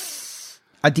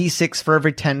 A d6 for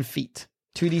every 10 feet.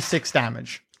 2d6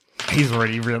 damage. He's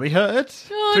already really hurt.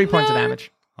 3 points of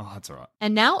damage. Oh, that's all right.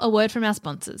 And now a word from our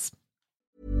sponsors.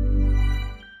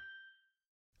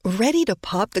 Ready to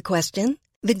pop the question?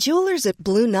 The jewelers at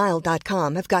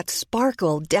BlueNile.com have got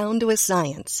sparkle down to a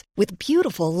science with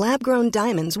beautiful lab-grown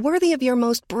diamonds worthy of your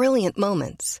most brilliant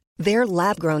moments. Their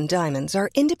lab-grown diamonds are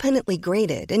independently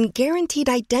graded and guaranteed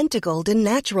identical to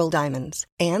natural diamonds,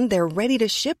 and they're ready to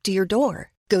ship to your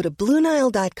door. Go to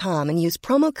BlueNile.com and use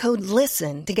promo code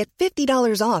LISTEN to get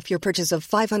 $50 off your purchase of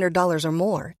 $500 or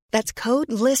more. That's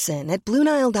code LISTEN at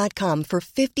BlueNile.com for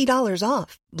 $50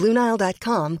 off.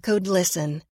 BlueNile.com, code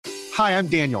LISTEN. Hi, I'm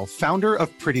Daniel, founder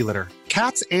of Pretty Litter.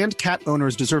 Cats and cat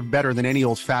owners deserve better than any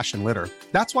old-fashioned litter.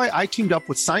 That's why I teamed up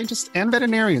with scientists and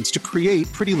veterinarians to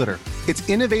create Pretty Litter. Its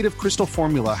innovative crystal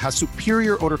formula has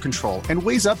superior odor control and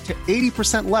weighs up to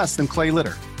 80% less than clay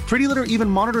litter. Pretty Litter even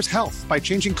monitors health by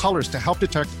changing colors to help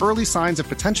detect early signs of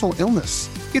potential illness.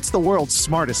 It's the world's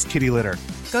smartest kitty litter.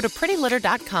 Go to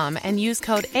prettylitter.com and use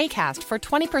code ACAST for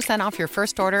 20% off your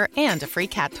first order and a free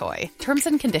cat toy. Terms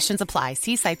and conditions apply.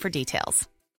 See site for details.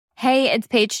 Hey, it's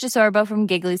Paige DeSorbo from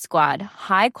Giggly Squad.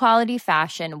 High quality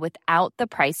fashion without the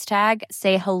price tag.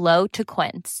 Say hello to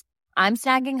Quince. I'm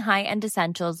snagging high-end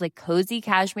essentials like cozy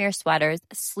cashmere sweaters,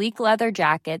 sleek leather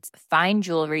jackets, fine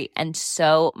jewelry, and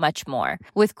so much more.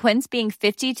 With Quince being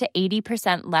 50 to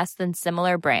 80% less than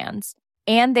similar brands.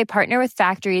 And they partner with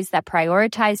factories that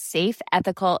prioritize safe,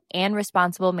 ethical, and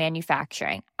responsible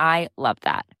manufacturing. I love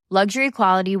that. Luxury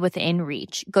quality within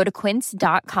reach. Go to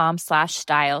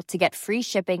quince.com/style to get free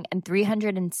shipping and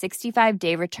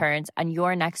 365-day returns on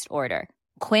your next order.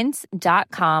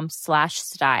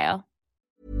 Quince.com/style.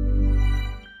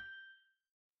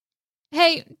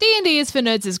 Hey, D&D is for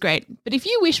Nerds is great, but if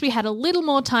you wish we had a little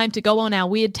more time to go on our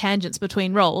weird tangents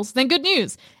between roles, then good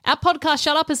news. Our podcast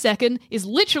Shut Up a Second is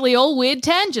literally all weird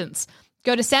tangents.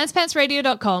 Go to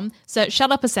sanspantsradio.com, search Shut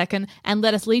Up a Second, and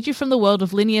let us lead you from the world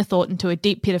of linear thought into a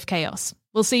deep pit of chaos.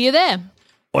 We'll see you there.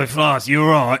 Oi, Flask, you all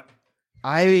right?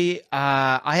 I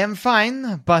am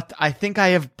fine, but I think I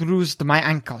have bruised my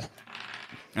ankle.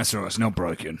 That's all right, it's not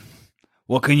broken.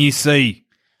 What can you see?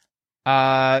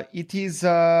 It is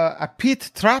a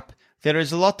pit trap. There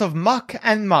is a lot of muck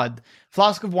and mud.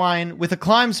 Flask of wine with a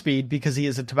climb speed, because he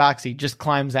is a tabaxi, just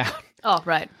climbs out. Oh,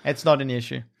 right. It's not an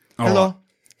issue. All Hello. right.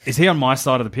 Is he on my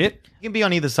side of the pit? You can be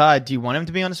on either side. Do you want him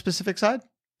to be on a specific side?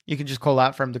 You can just call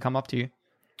out for him to come up to you.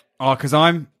 Oh, because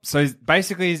so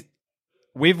basically,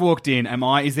 we've walked in.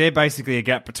 Is there basically a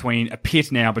gap between a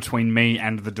pit now between me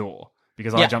and the door?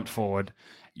 Because I Yeah. jumped forward.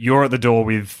 You're at the door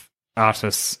with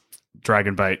Artis,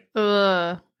 Dragonbait.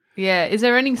 Yeah, is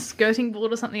there any skirting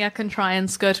board or something I can try and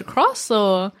skirt across,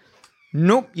 or...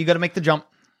 Nope, you got to make the jump.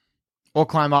 Or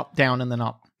climb up, down, and then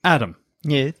up. Adam,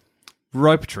 Yeah.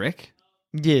 rope trick.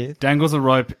 Yeah. Dangles a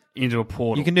rope into a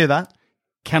portal. You can do that.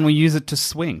 Can we use it to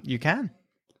swing? You can.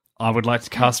 I would like to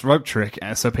cast rope trick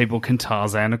so people can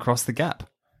Tarzan across the gap.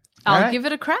 I'll Alright. give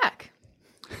it a crack.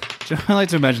 Do you know what I like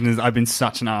to imagine is I've been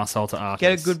such an arsehole to Artis.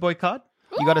 Get a good boy card.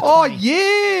 You got a Oh, 20.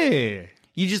 yeah!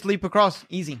 You just leap across.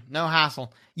 Easy. No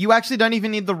hassle. You actually don't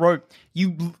even need the rope.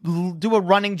 You do a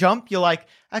running jump. You're like,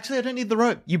 actually, I don't need the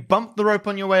rope. You bump the rope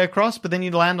on your way across, but then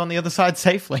you land on the other side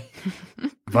safely.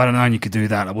 If I'd have known you could do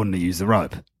that, I wouldn't have used the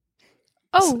rope.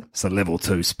 Oh, It's a level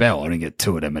 2 spell. I only get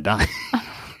 2 of them a day.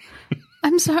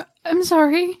 I'm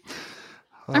sorry.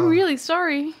 I'm really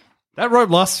sorry. That rope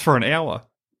lasts for an hour.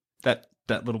 That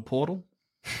little portal.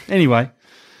 Anyway.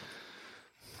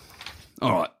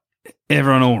 All right.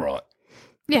 Everyone all right?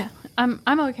 Yeah, I'm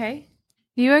okay.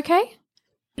 You okay?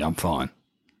 Yeah, I'm fine.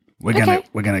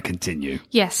 We're gonna continue.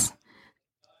 Yes.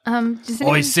 Does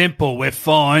anyone... Oi, Simple, we're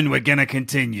fine. We're gonna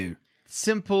continue.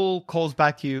 Simple calls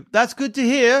back to you. That's good to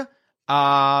hear.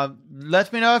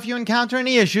 Let me know if you encounter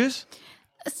any issues.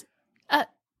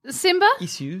 Simba?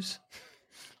 Issues?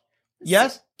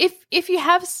 Yes? If you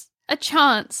have a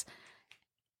chance,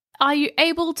 are you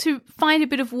able to find a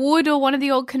bit of wood or one of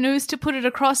the old canoes to put it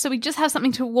across so we just have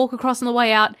something to walk across on the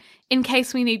way out in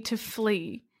case we need to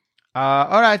flee?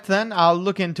 All right, then. I'll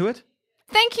look into it.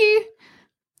 Thank you.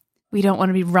 We don't want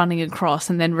to be running across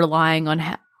and then relying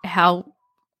on how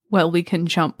well we can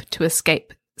jump to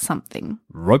escape something.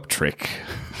 Rope trick.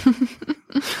 Do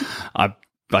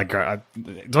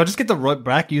I just get the rope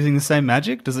back using the same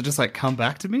magic? Does it just come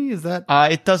back to me? Is that...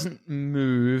 It doesn't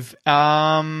move.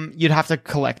 You'd have to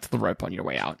collect the rope on your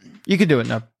way out. You could do it,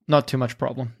 no, not too much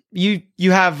problem. You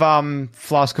have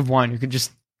Flask of Wine. You could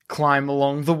just climb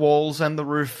along the walls and the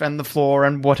roof and the floor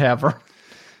and whatever.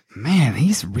 Man,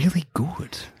 he's really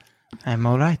good. I'm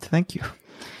all right, thank you.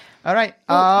 All right,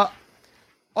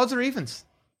 odds or evens?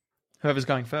 Whoever's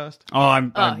going first. Oh,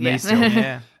 I'm yeah. me still.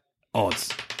 Yeah. Odds.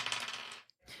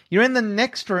 You're in the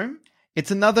next room.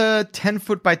 It's another 10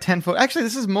 foot by 10 foot. Actually,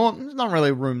 this is more, it's not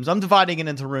really rooms. I'm dividing it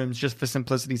into rooms just for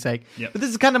simplicity's sake. Yep. But this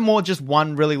is kind of more just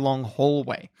one really long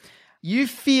hallway. You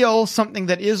feel something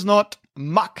that is not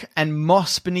muck and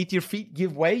moss beneath your feet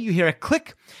give way. You hear a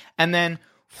click, and then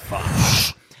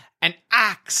an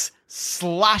axe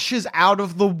slashes out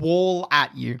of the wall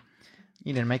at you.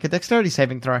 You need to make a dexterity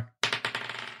saving throw.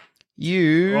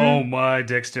 Oh, my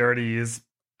dexterity is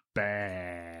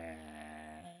bad.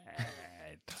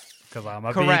 Because I'm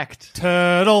a Correct. big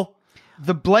turtle.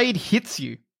 The blade hits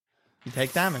you. You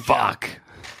take damage. Fuck.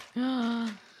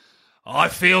 I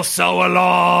feel so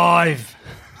alive.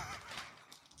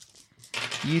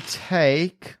 You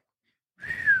take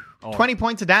 20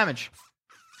 points of damage.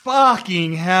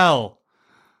 Fucking hell.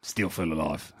 Still feel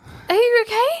alive. Are you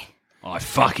okay? I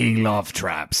fucking love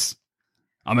traps.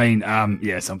 I mean,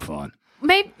 yes, I'm fine.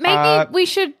 Maybe we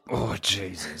should... Oh,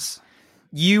 Jesus.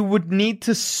 You would need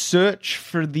to search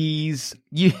for these.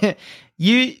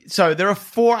 So there are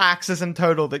 4 axes in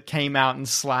total that came out and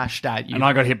slashed at you. And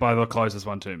I got hit by the closest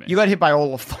one to me. You got hit by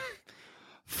all of them.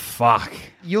 Fuck.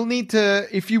 You'll need to,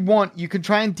 if you want, you can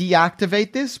try and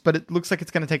deactivate this, but it looks like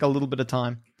it's going to take a little bit of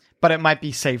time. But it might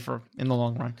be safer in the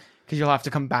long run, because you'll have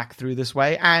to come back through this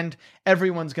way, and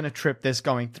everyone's going to trip this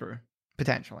going through,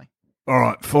 potentially. All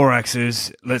right, 4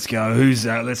 axes. Let's go.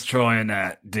 Let's try and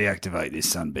deactivate this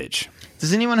son bitch.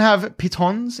 Does anyone have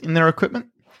pitons in their equipment?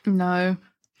 No.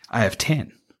 I have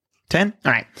 10. 10?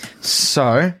 All right.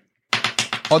 So,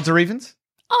 odds or evens?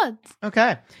 Odds.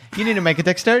 Okay. You need to make a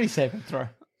dexterity saving throw.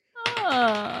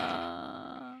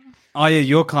 Oh, yeah,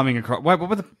 you're climbing across. Wait, what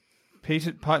were the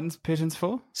pitons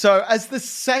for? So, as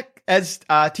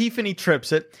Tiffany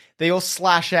trips it, they all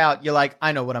slash out. You're like,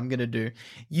 I know what I'm going to do.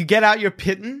 You get out your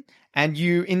piton, and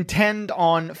you intend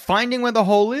on finding where the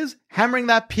hole is, hammering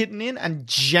that piton in, and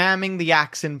jamming the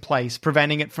axe in place,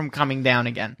 preventing it from coming down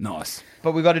again. Nice.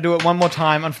 But we got to do it one more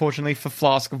time, unfortunately, for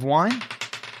Flask of Wine.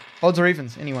 Odds or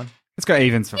evens? Anyone? Let's go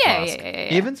evens for Flask. Yeah.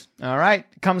 Evens? All right.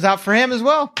 Comes out for him as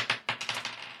well.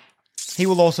 He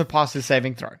will also pass his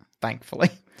saving throw, thankfully.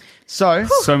 So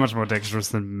much more dexterous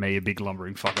than me, a big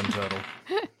lumbering fucking turtle.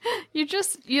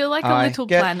 You're like a little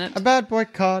get planet. a bad boy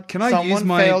card. Can I Someone use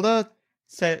my... failed a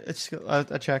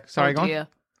check. Sorry, go on. Dear.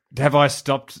 Have I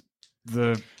stopped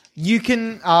the... You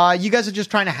can, you guys are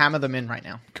just trying to hammer them in right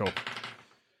now. Cool.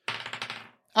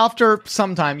 After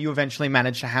some time, you eventually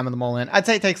manage to hammer them all in. I'd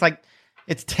say it takes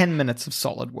it's 10 minutes of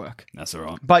solid work. That's all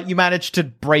right. But you manage to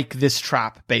break this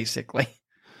trap, basically.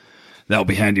 That'll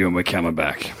be handy when we're coming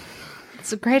back.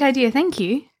 It's a great idea, thank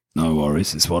you. No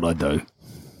worries, it's what I do.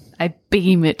 I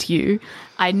beam at you.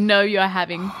 I know you're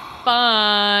having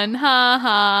fun. Ha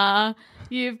ha.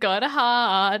 You've got a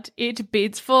heart. It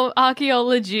beats for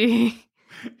archaeology.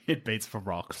 It beats for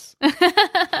rocks.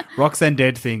 Rocks and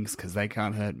dead things, because they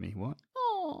can't hurt me. What?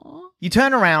 Aww. You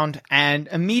turn around, and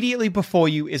immediately before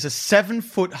you is a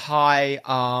 7-foot-high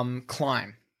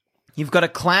climb. You've got to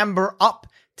clamber up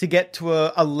to get to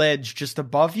a ledge just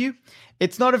above you.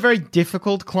 It's not a very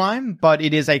difficult climb, but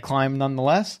it is a climb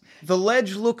nonetheless. The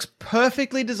ledge looks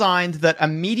perfectly designed that a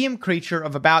medium creature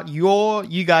of about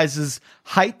you guys'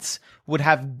 heights would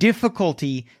have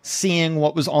difficulty seeing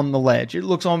what was on the ledge. It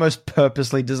looks almost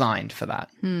purposely designed for that.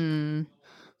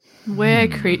 We're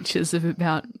creatures of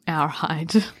about our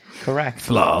height. Correct.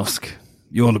 Flask,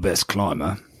 you're the best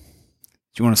climber. Do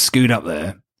you want to scoot up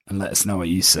there and let us know what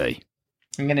you see?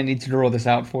 I'm going to need to draw this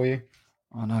out for you.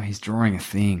 Oh no, he's drawing a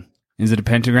thing. Is it a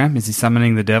pentagram? Is he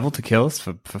summoning the devil to kill us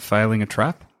for failing a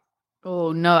trap?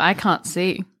 Oh, no, I can't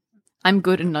see. I'm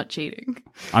good and not cheating.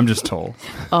 I'm just tall.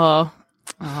 Oh,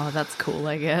 that's cool,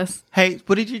 I guess. Hey,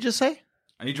 what did you just say?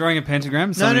 Are you drawing a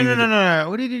pentagram? No.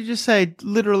 What did you just say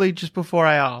literally just before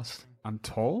I asked? I'm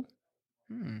tall?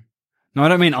 No, I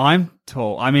don't mean I'm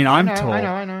tall. I mean I'm tall.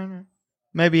 I know.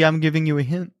 Maybe I'm giving you a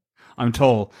hint. I'm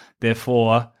tall.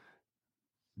 Therefore,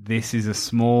 this is a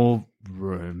small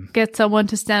room. Get someone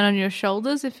to stand on your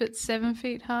shoulders if it's 7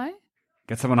 feet high.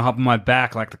 Get someone to hop on my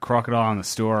back like the crocodile in the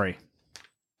story.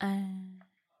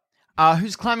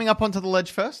 Who's climbing up onto the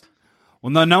ledge first?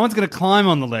 Well, no one's going to climb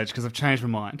on the ledge because I've changed my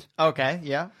mind. Okay,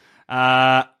 yeah.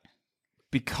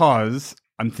 Because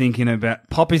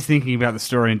Poppy's thinking about the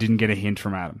story and didn't get a hint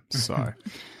from Adam. So,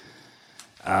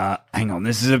 hang on.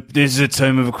 This is a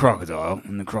tomb of a crocodile,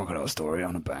 and the crocodile story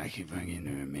on the back. You bring into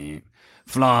me.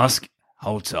 Flask,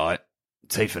 hold tight.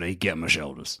 Tiffany, get on my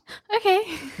shoulders. Okay.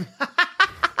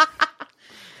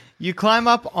 You climb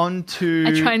up onto...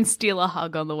 I try and steal a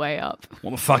hug on the way up.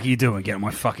 What the fuck are you doing? Get on my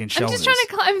fucking shoulders. I'm just trying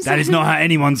to climb. That is not how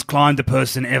anyone's climbed a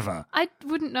person ever. I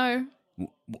wouldn't know.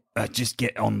 Just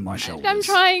get on my shoulders. I'm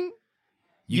trying.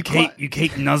 You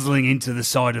keep nuzzling into the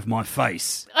side of my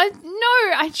face. I'm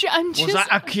just... Was that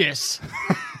a kiss?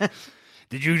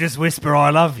 Did you just whisper I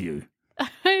love you?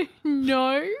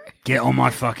 No. Get on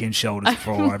my fucking shoulders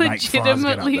before I make Fars get up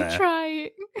legitimately there. trying.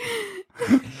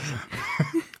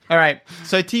 All right.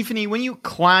 So, Tiffany, when you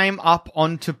climb up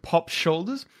onto Pop's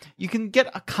shoulders, you can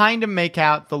make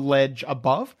out the ledge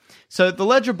above. So the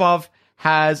ledge above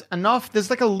has enough. There's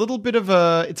like a little bit of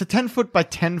it's a 10 foot by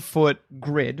 10 foot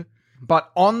grid.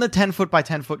 But on the 10 foot by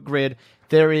 10 foot grid,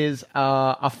 there is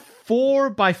a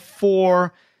 4 by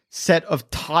 4 set of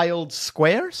tiled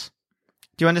squares.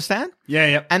 Do you understand?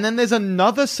 Yeah. And then there's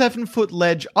another 7 foot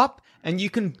ledge up, and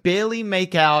you can barely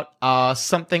make out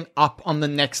something up on the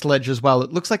next ledge as well.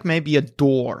 It looks like maybe a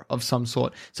door of some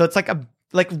sort. So it's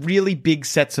like really big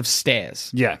sets of stairs.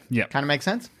 Yeah. Kind of makes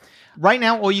sense? Right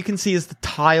now, all you can see is the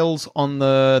tiles on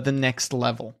the next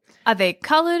level. Are they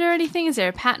coloured or anything? Is there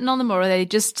a pattern on them, or are they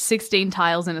just 16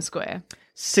 tiles in a square?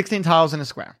 16 tiles in a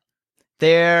square.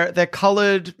 They're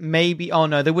coloured maybe... Oh,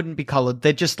 no, they wouldn't be coloured.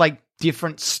 They're just like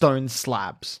different stone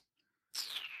slabs.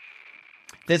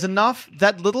 There's enough...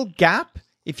 That little gap,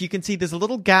 if you can see, there's a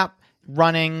little gap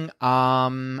running...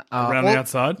 around the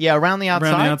outside? Yeah, around the outside.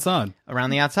 Around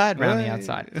the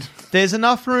outside. There's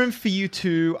enough room for you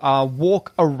to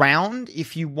walk around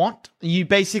if you want. You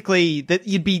basically...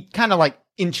 You'd be kind of like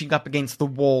inching up against the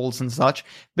walls and such,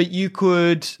 but you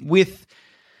could, with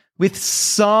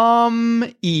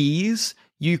some ease,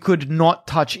 you could not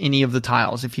touch any of the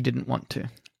tiles if you didn't want to.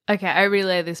 Okay, I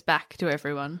relay this back to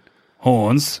everyone.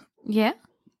 Horns. Yeah?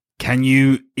 Can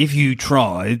you, if you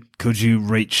tried, could you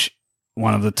reach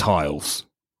one of the tiles?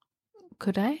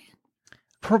 Could I?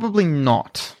 Probably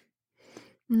not.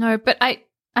 No, but I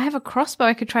have a crossbow.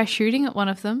 I could try shooting at one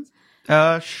of them.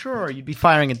 Sure. You'd be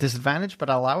firing at disadvantage, but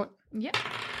I'll allow it. Yeah.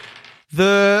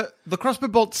 The crossbow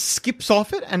bolt skips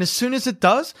off it, and as soon as it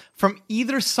does, from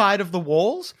either side of the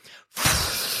walls,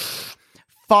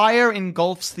 fire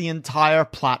engulfs the entire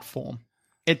platform.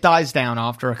 It dies down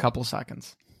after a couple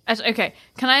seconds. Okay,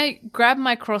 can I grab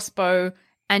my crossbow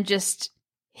and just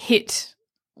hit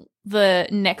the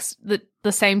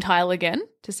same tile again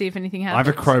to see if anything happens? I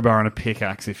have a crowbar and a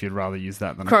pickaxe if you'd rather use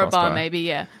that than a crowbar. crossbow. Maybe,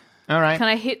 yeah. All right. Can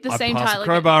I hit the same pass tile the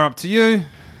crowbar up to you.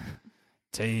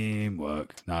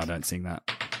 Teamwork. No, I don't sing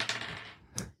that.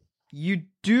 You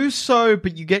do so,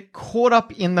 but you get caught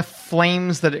up in the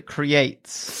flames that it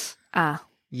creates. Ah.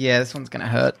 Yeah, this one's going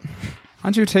to hurt.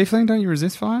 Aren't you a tiefling? Don't you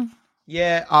resist fire?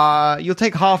 Yeah, you'll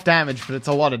take half damage, but it's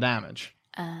a lot of damage.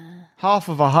 Half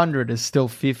of 100 is still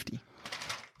 50.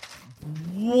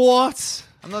 What?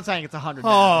 I'm not saying it's 100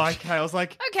 Oh, damage. okay. I was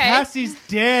like, Okay. Cassie's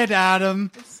dead, Adam.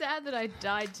 It's sad that I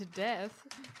died to death.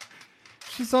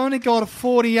 She's only got a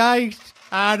 48,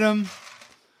 Adam.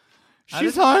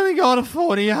 She's only got a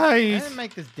 48. I didn't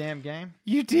make this damn game.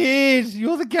 You did.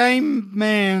 You're the game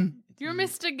man. You're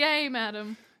Mr. Game,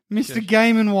 Adam. Mr.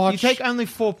 Game & Watch. You take only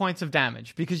 4 points of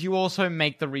damage because you also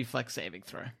make the reflex saving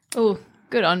throw. Oh,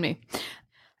 good on me.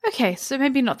 Okay, so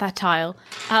maybe not that tile.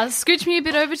 Scooch me a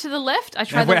bit over to the left.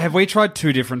 Have we tried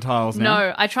two different tiles now?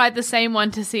 No, I tried the same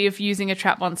one to see if using a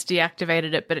trap once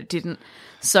deactivated it, but it didn't.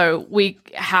 So we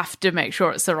have to make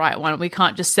sure it's the right one. We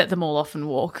can't just set them all off and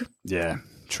walk. Yeah,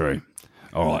 true.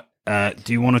 All right.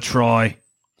 Do you want to try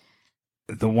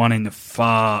the one in the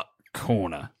far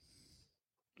corner?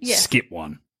 Yeah. Skip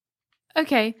one.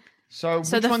 Okay. So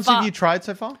So which the ones fa- have you tried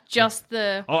so far? Just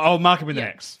the... I'll mark it with Yeah. an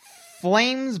X.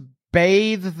 Flames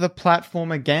bathe the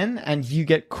platform again, and you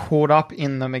get caught up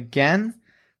in them again.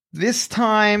 This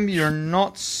time, you're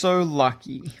not so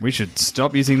lucky. We should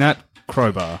stop using that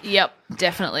crowbar. Yep,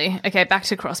 definitely. Okay, back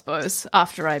to crossbows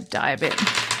after I die a bit.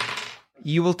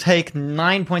 You will take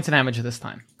 9 points of damage this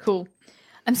time. Cool.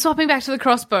 I'm swapping back to the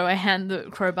crossbow. I hand the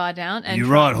crowbar down and You're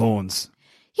right, Horns.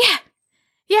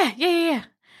 Yeah.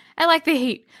 I like the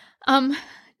heat. Can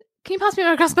you pass me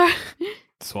my crossbow?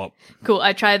 Swap. Cool.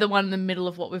 I try the one in the middle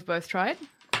of what we've both tried.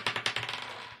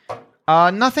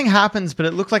 Nothing happens, but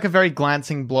it looks like a very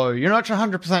glancing blow. You're not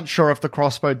 100% sure if the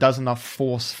crossbow does enough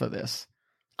force for this.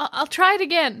 I'll try it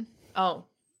again. Oh,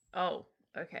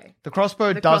 okay. The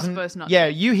crossbow The doesn't... crossbow's not- Yeah,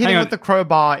 you hitting Hang on. with the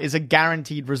crowbar is a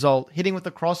guaranteed result. Hitting with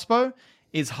the crossbow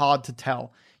is hard to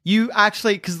tell. You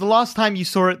actually... Because the last time you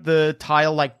saw it, the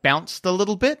tile, like, bounced a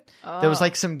little bit. There was,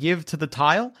 like, some give to the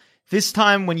tile. This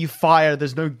time, when you fire,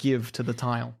 there's no give to the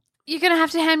tile. You're going to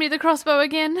have to hand me the crossbow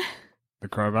again. The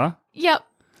crowbar? Yep.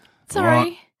 Sorry.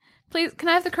 Alright. Please, can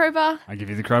I have the crowbar? I give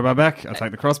you the crowbar back. I'll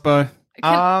take the crossbow.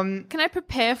 Can I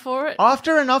prepare for it?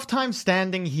 After enough time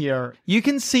standing here, you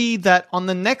can see that on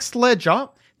the next ledge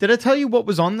up... Did I tell you what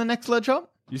was on the next ledge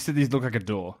up? You said these look like a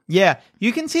door. Yeah,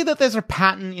 you can see that there's a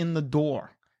pattern in the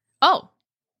door. Oh.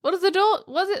 What is the door?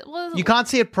 Was it? You can't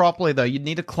see it properly, though. You'd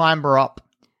need to clamber up.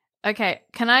 Okay,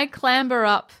 can I clamber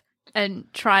up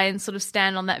and try and sort of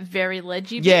stand on that very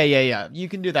ledgy bit? Yeah. You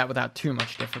can do that without too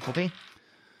much difficulty.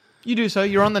 You do so.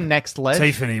 You're on the next ledge.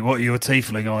 Tiffany, what your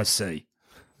tiefling eyes see?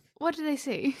 What do they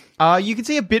see? You can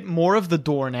see a bit more of the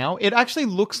door now. It actually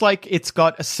looks like it's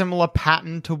got a similar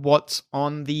pattern to what's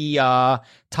on the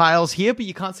tiles here, but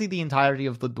you can't see the entirety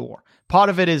of the door. Part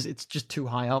of it is it's just too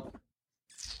high up.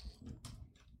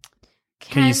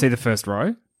 Can you see the first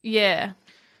row? Yeah.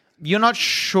 You're not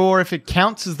sure if it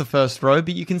counts as the first row,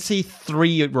 but you can see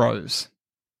 3 rows.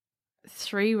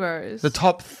 3 rows. The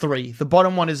top 3. The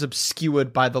bottom one is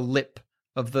obscured by the lip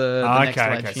of the next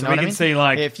ledge. Okay. You So know we what I can mean? see,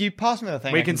 like... If you pass me the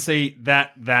thing, we I can see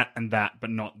that, and that, but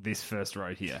not this first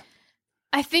row here.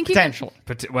 I think you potentially.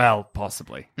 Well,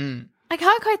 possibly. I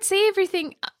can't quite see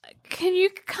everything. Can you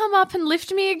come up and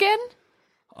lift me again?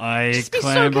 I Just be so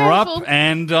clamber careful. up,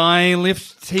 and I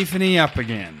lift Tiffany up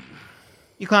again.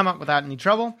 You climb up without any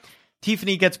trouble.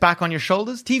 Tiffany gets back on your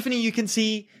shoulders. Tiffany, you can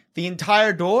see the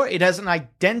entire door. It has an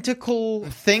identical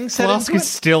thing set Flask into is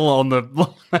it. still on the...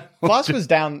 Flask was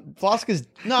down. Flask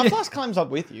climbs up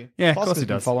with you. Yeah, of Flask course has he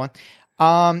been does.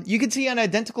 following. You can see an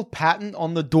identical pattern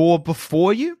on the door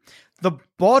before you. The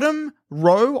bottom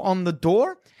row on the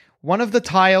door, one of the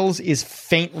tiles is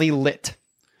faintly lit.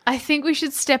 I think we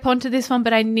should step onto this one,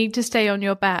 but I need to stay on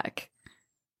your back.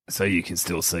 So you can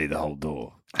still see the whole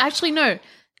door. Actually, no.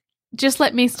 Just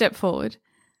let me step forward.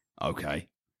 Okay.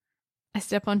 I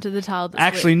step onto the tile that's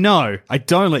Actually, lit. no. I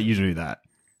don't let you do that.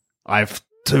 I have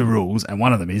 2 rules, and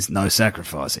one of them is no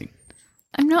sacrificing.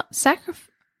 I'm not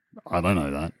sacrificing. I don't know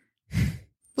that.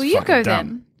 Well, It's you fucking go dumb.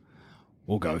 then.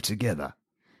 We'll go together.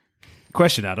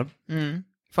 Question, Adam.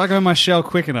 If I go my shell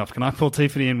quick enough, can I pull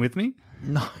Tiffany in with me?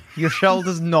 No, your shell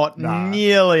does not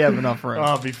nearly have enough room.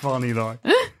 Oh, it'd be funny, though.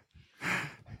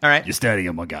 All right. You're standing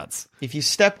on my guts. If you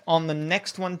step on the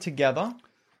next one together,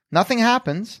 nothing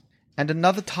happens, and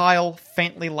another tile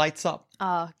faintly lights up.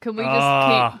 Can we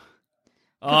just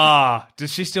keep...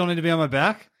 Does she still need to be on my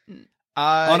back?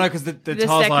 Uh, Oh, no, because the tiles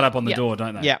light second- up on the yeah. door,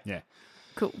 don't they? Yeah.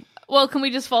 Cool. Well, can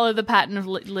we just follow the pattern of...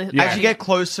 As you get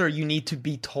closer, you need to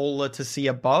be taller to see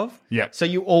above. Yeah. So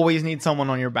you always need someone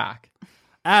on your back.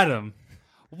 Adam,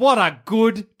 what a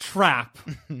good trap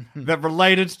that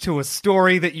related to a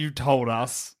story that you told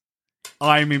us.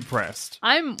 I'm impressed.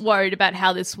 I'm worried about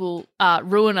how this will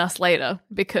ruin us later,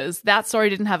 because that story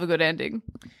didn't have a good ending.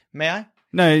 May I?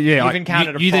 No, yeah. You've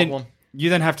encountered a problem. You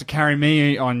then have to carry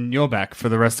me on your back for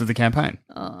the rest of the campaign.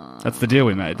 That's the deal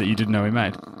we made that you didn't know we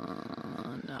made.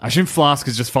 I assume Flask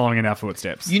is just following in our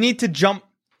footsteps. You need to jump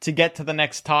to get to the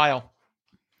next tile.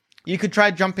 You could try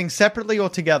jumping separately or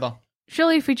together.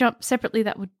 Surely if we jump separately,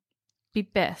 that would be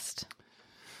best.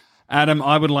 Adam,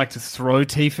 I would like to throw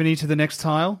Tiffany to the next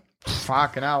tile.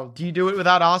 Fucking hell. Do you do it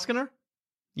without asking her?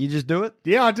 You just do it?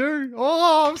 Yeah, I do.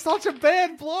 Oh, I'm such a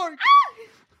bad bloke.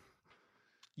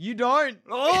 You don't.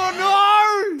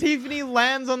 Oh, no! Tiffany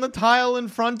lands on the tile in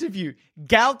front of you.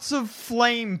 Gouts of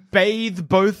flame bathe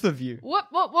both of you. Whoop.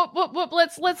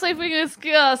 Let's see if we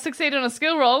can succeed on a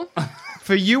skill roll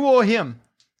For you or him?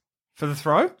 For the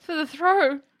throw? for the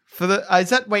throw. For the... is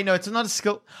that... Wait, no, it's not a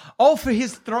skill... Oh, for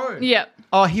his throw. Yep.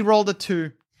 Oh, he rolled a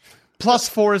 2.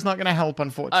 +4 is not going to help,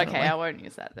 unfortunately. Okay, I won't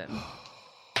use that then.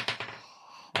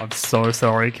 I'm so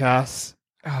sorry, Cass.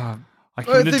 I Both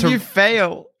committed of to... you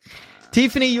fail.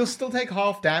 Tiffany, you'll still take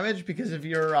half damage because of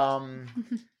your fire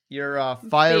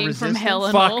Being resistance. from hell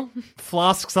and Fuck. all.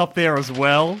 Flask's up there as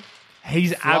well.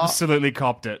 He's absolutely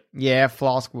copped it. Yeah,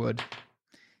 Flask would.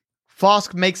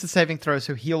 Flask makes the saving throw,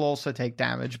 so he'll also take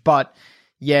damage. But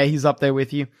yeah, he's up there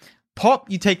with you. Pop,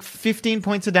 you take 15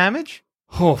 points of damage.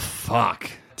 Oh,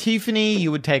 fuck. Tiffany, you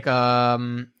would take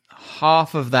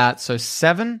half of that, so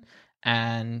 7.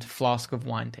 And Flask of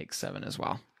Wine takes 7 as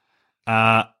well.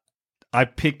 I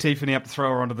pick Tiffany up to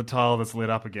throw her onto the tile that's lit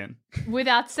up again.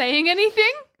 Without saying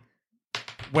anything?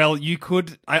 Well, you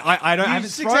could. I don't. I haven't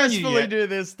thrown you successfully yet. do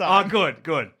this time. Oh,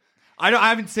 good. I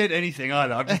haven't said anything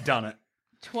either. I've just done it.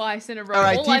 Twice in a row. All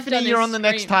right, All I've Tiffany, done you're is on the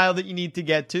next scream. tile that you need to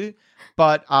get to,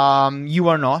 but you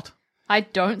are not. I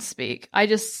don't speak. I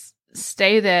just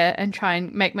stay there and try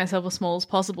and make myself as small as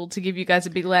possible to give you guys a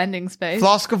big landing space.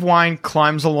 Flask of Wine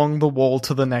climbs along the wall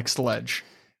to the next ledge.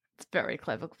 It's very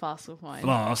clever, Flask of Wine.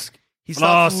 Flask. He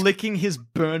starts Flask. licking his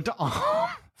burnt arm.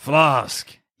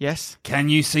 Flask. Yes? Can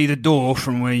you see the door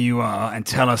from where you are and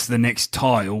tell us the next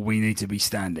tile we need to be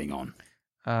standing on?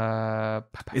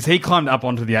 Is he climbed up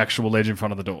onto the actual ledge in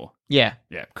front of the door? Yeah.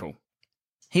 Yeah, cool.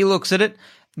 He looks at it.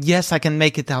 Yes, I can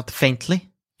make it out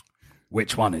faintly.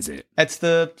 Which one is it? It's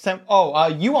the same. Oh,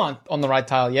 you aren't on the right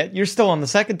tile yet. You're still on the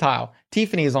second tile.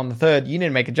 Tiffany is on the third. You need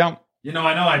to make a jump. You know,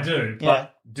 I do, but Yeah.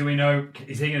 do we know,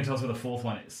 is he going to tell us where the fourth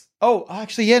one is? Oh,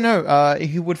 actually, yeah, no.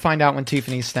 He would find out when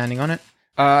Tiffany is standing on it.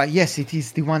 Yes, it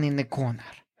is the one in the corner.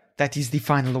 That is the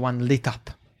final one lit up.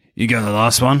 You go the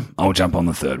last one, I'll jump on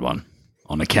the third one.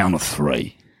 On the count of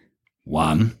 3.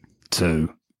 1,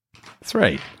 2,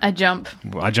 3. I jump.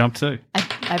 I jump too.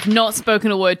 I've not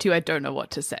spoken a word to you. I don't know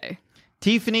what to say.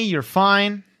 Tiffany, you're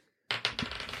fine.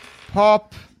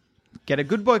 Pop, get a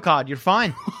good boy card. You're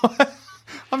fine.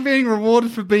 I'm being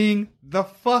rewarded for being the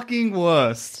fucking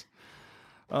worst.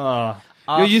 You're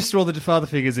used to all the father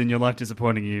figures in your life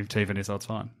disappointing you, Tiffany, so it's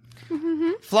fine.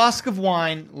 Flask of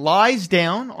Wine lies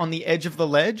down on the edge of the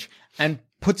ledge and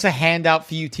puts a hand out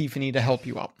for you, Tiffany, to help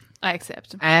you up. I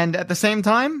accept. And at the same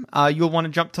time, you'll want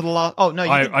to jump to the last... Oh, no.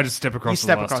 I just step across you the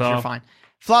step last across, tile. you're fine.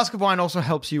 Flask of Wine also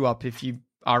helps you up if you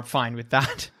are fine with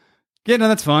that. Yeah, no,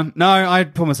 that's fine. No,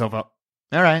 I'd pull myself up.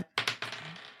 All right.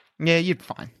 Yeah, you're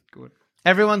fine. Good.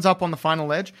 Everyone's up on the final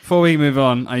ledge. Before we move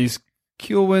on, I use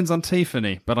Cure Wounds on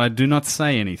Tiffany, but I do not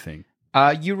say anything.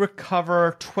 You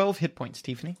recover 12 hit points,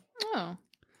 Tiffany. Oh.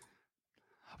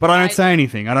 But I don't say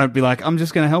anything. I don't be like, I'm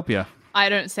just going to help you. I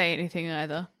don't say anything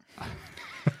either.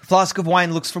 Flask of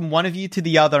Wine looks from one of you to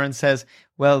the other and says,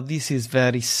 well, this is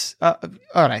very... all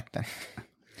right, then.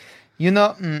 You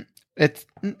know, it's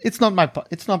not my place.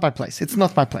 It's not my place. It's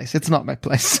not my place. It's not my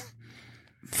place.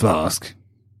 Flask.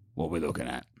 What we're looking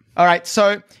at. All right,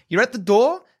 so you're at the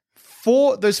door.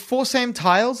 Those 4 same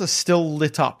tiles are still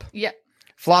lit up. Yeah.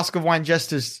 Flask of Wine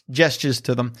gestures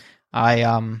to them.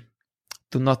 I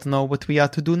do not know what we are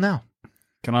to do now.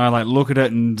 Can I look at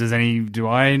it and do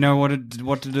I know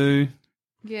what to do?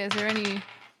 Yeah, is there any...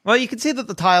 Well, you can see that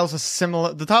the tiles are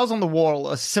similar. The tiles on the wall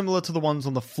are similar to the ones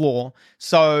on the floor.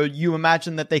 So you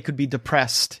imagine that they could be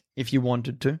depressed if you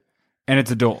wanted to. And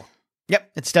it's a door.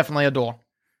 Yep, it's definitely a door.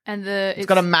 And It's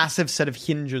got a massive set of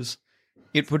hinges.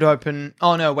 It would open...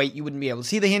 Oh, no, wait, you wouldn't be able to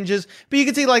see the hinges. But you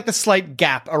can see, the slight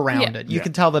gap around it. You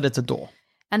can tell that it's a door.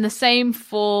 And the same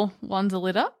 4 ones are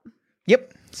lit up?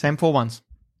 Yep, same 4 ones.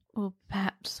 Well,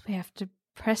 perhaps we have to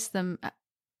press them,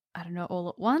 I don't know, all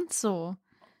at once, or...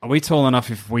 Are we tall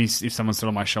enough if someone stood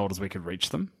on my shoulders, we could reach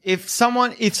them? If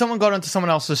someone got onto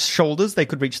someone else's shoulders, they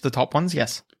could reach the top ones,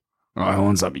 yes. All right,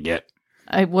 horns up you get.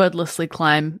 I wordlessly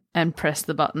climb and press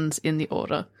the buttons in the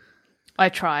order.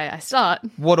 I start.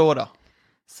 What order?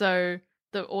 So,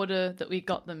 the order that we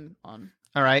got them on.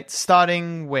 All right,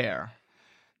 starting where?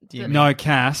 No,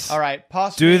 Cass. All right,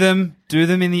 pass Do me-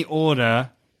 them in the order,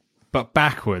 but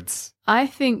backwards. I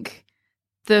think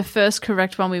the first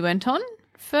correct one we went on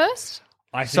first.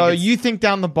 So you think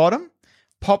down the bottom,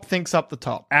 Pop thinks up the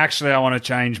top. Actually, I want to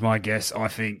change my guess. I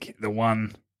think the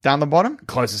one Down the bottom?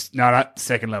 closest... No,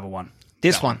 second level one.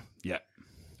 This That one. Yeah.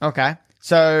 Okay.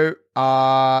 So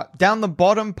down the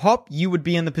bottom, Pop, you would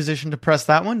be in the position to press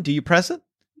that one. Do you press it?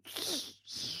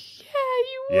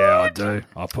 Yeah, I do.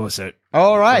 I'll push it.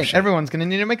 All right. Push it. Everyone's going to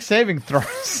need to make saving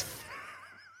throws.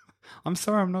 I'm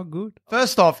sorry, I'm not good.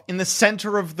 First off, in the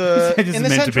center of the This is in the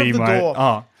meant to center be of the my- door,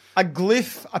 Oh. a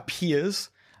glyph appears.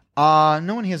 No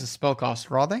one here's a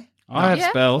spellcaster, are they? I have Yeah.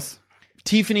 spells.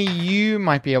 Tiffany, you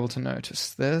might be able to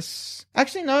notice this.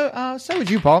 Actually, no, so would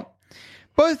you, Pop.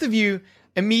 Both of you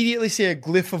immediately see a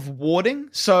glyph of warding.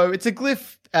 So it's a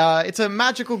glyph, it's a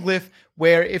magical glyph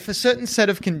where if a certain set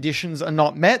of conditions are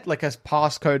not met, like as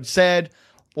passcode said,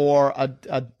 or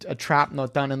a trap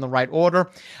not done in the right order,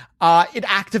 it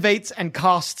activates and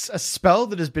casts a spell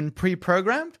that has been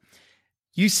pre-programmed.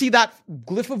 You see that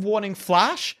glyph of warning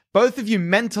flash, both of you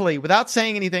mentally, without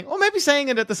saying anything, or maybe saying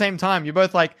it at the same time, you're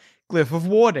both like, Glyph of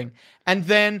Warding. And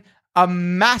then a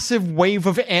massive wave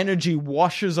of energy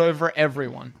washes over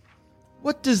everyone.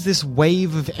 What does this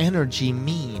wave of energy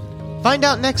mean? Find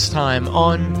out next time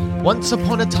on Once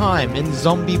Upon a Time in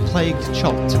Zombie-Plagued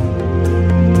Chult.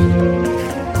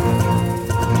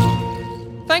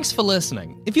 Thanks for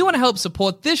listening. If you want to help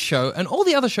support this show and all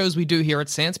the other shows we do here at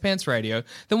Sans Pants Radio,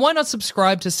 then why not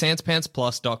subscribe to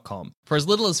SansPantsPlus.com? For as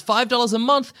little as $5 a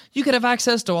month, you could have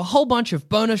access to a whole bunch of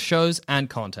bonus shows and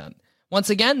content. Once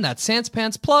again, that's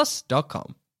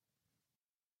SansPantsPlus.com.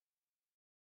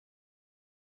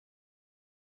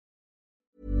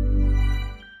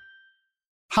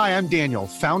 Hi, I'm Daniel,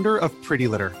 founder of Pretty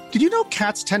Litter. Did you know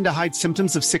cats tend to hide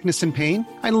symptoms of sickness and pain?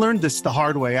 I learned this the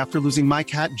hard way after losing my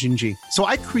cat, Gingy. So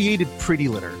I created Pretty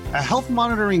Litter, a health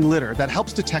monitoring litter that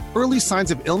helps detect early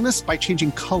signs of illness by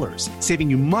changing colors, saving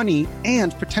you money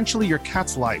and potentially your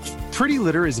cat's life. Pretty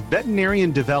Litter is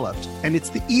veterinarian developed, and it's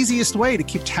the easiest way to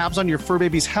keep tabs on your fur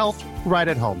baby's health right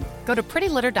at home. Go to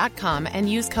prettylitter.com and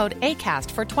use code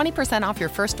ACAST for 20% off your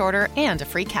first order and a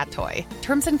free cat toy.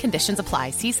 Terms and conditions apply.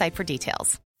 See site for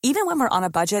details. Even when we're on a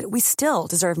budget, we still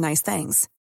deserve nice things.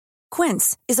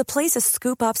 Quince is a place to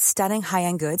scoop up stunning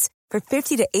high-end goods for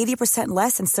 50 to 80%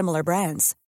 less than similar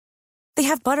brands. They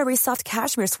have buttery soft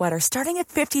cashmere sweaters starting at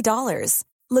 $50,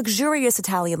 luxurious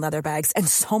Italian leather bags, and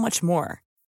so much more.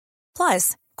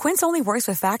 Plus, Quince only works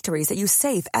with factories that use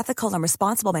safe, ethical, and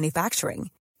responsible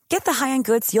manufacturing. Get the high-end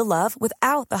goods you'll love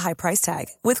without the high price tag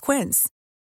with Quince.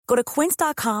 Go to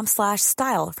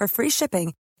quince.com/style for free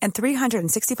shipping and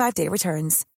 365-day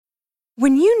returns.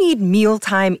 When you need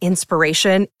mealtime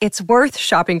inspiration, it's worth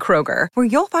shopping Kroger, where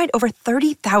you'll find over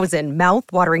 30,000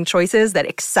 mouth-watering choices that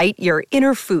excite your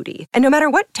inner foodie. And no matter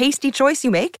what tasty choice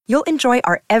you make, you'll enjoy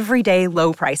our everyday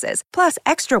low prices, plus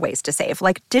extra ways to save,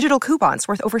 like digital coupons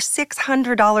worth over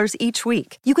 $600 each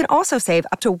week. You can also save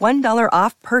up to $1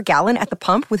 off per gallon at the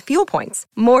pump with fuel points.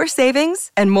 More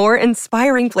savings and more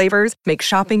inspiring flavors make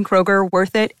shopping Kroger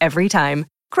worth it every time.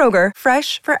 Kroger,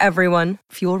 fresh for everyone.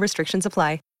 Fuel restrictions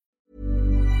apply.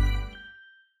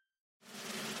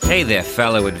 Hey there,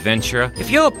 fellow adventurer. If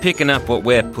you're picking up what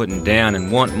we're putting down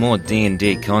and want more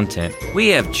D&D content, we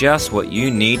have just what you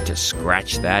need to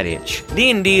scratch that itch.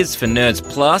 D&D is for Nerds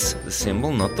Plus, the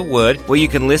symbol, not the word, where you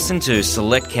can listen to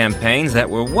select campaigns that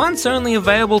were once only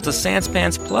available to Sans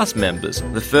Pants Plus members.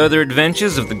 The further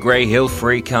adventures of the Grey Hill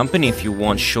Free Company if you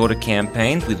want shorter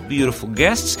campaigns with beautiful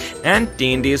guests, and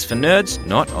D&D is for Nerds,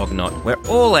 not Ognot, where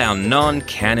all our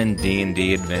non-canon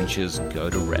D&D adventures go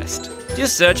to rest.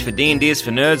 Just search for D&D is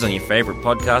for Nerds on your favorite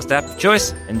podcast app of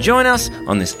choice and join us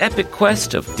on this epic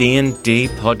quest of D&D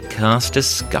podcast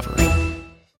discovery.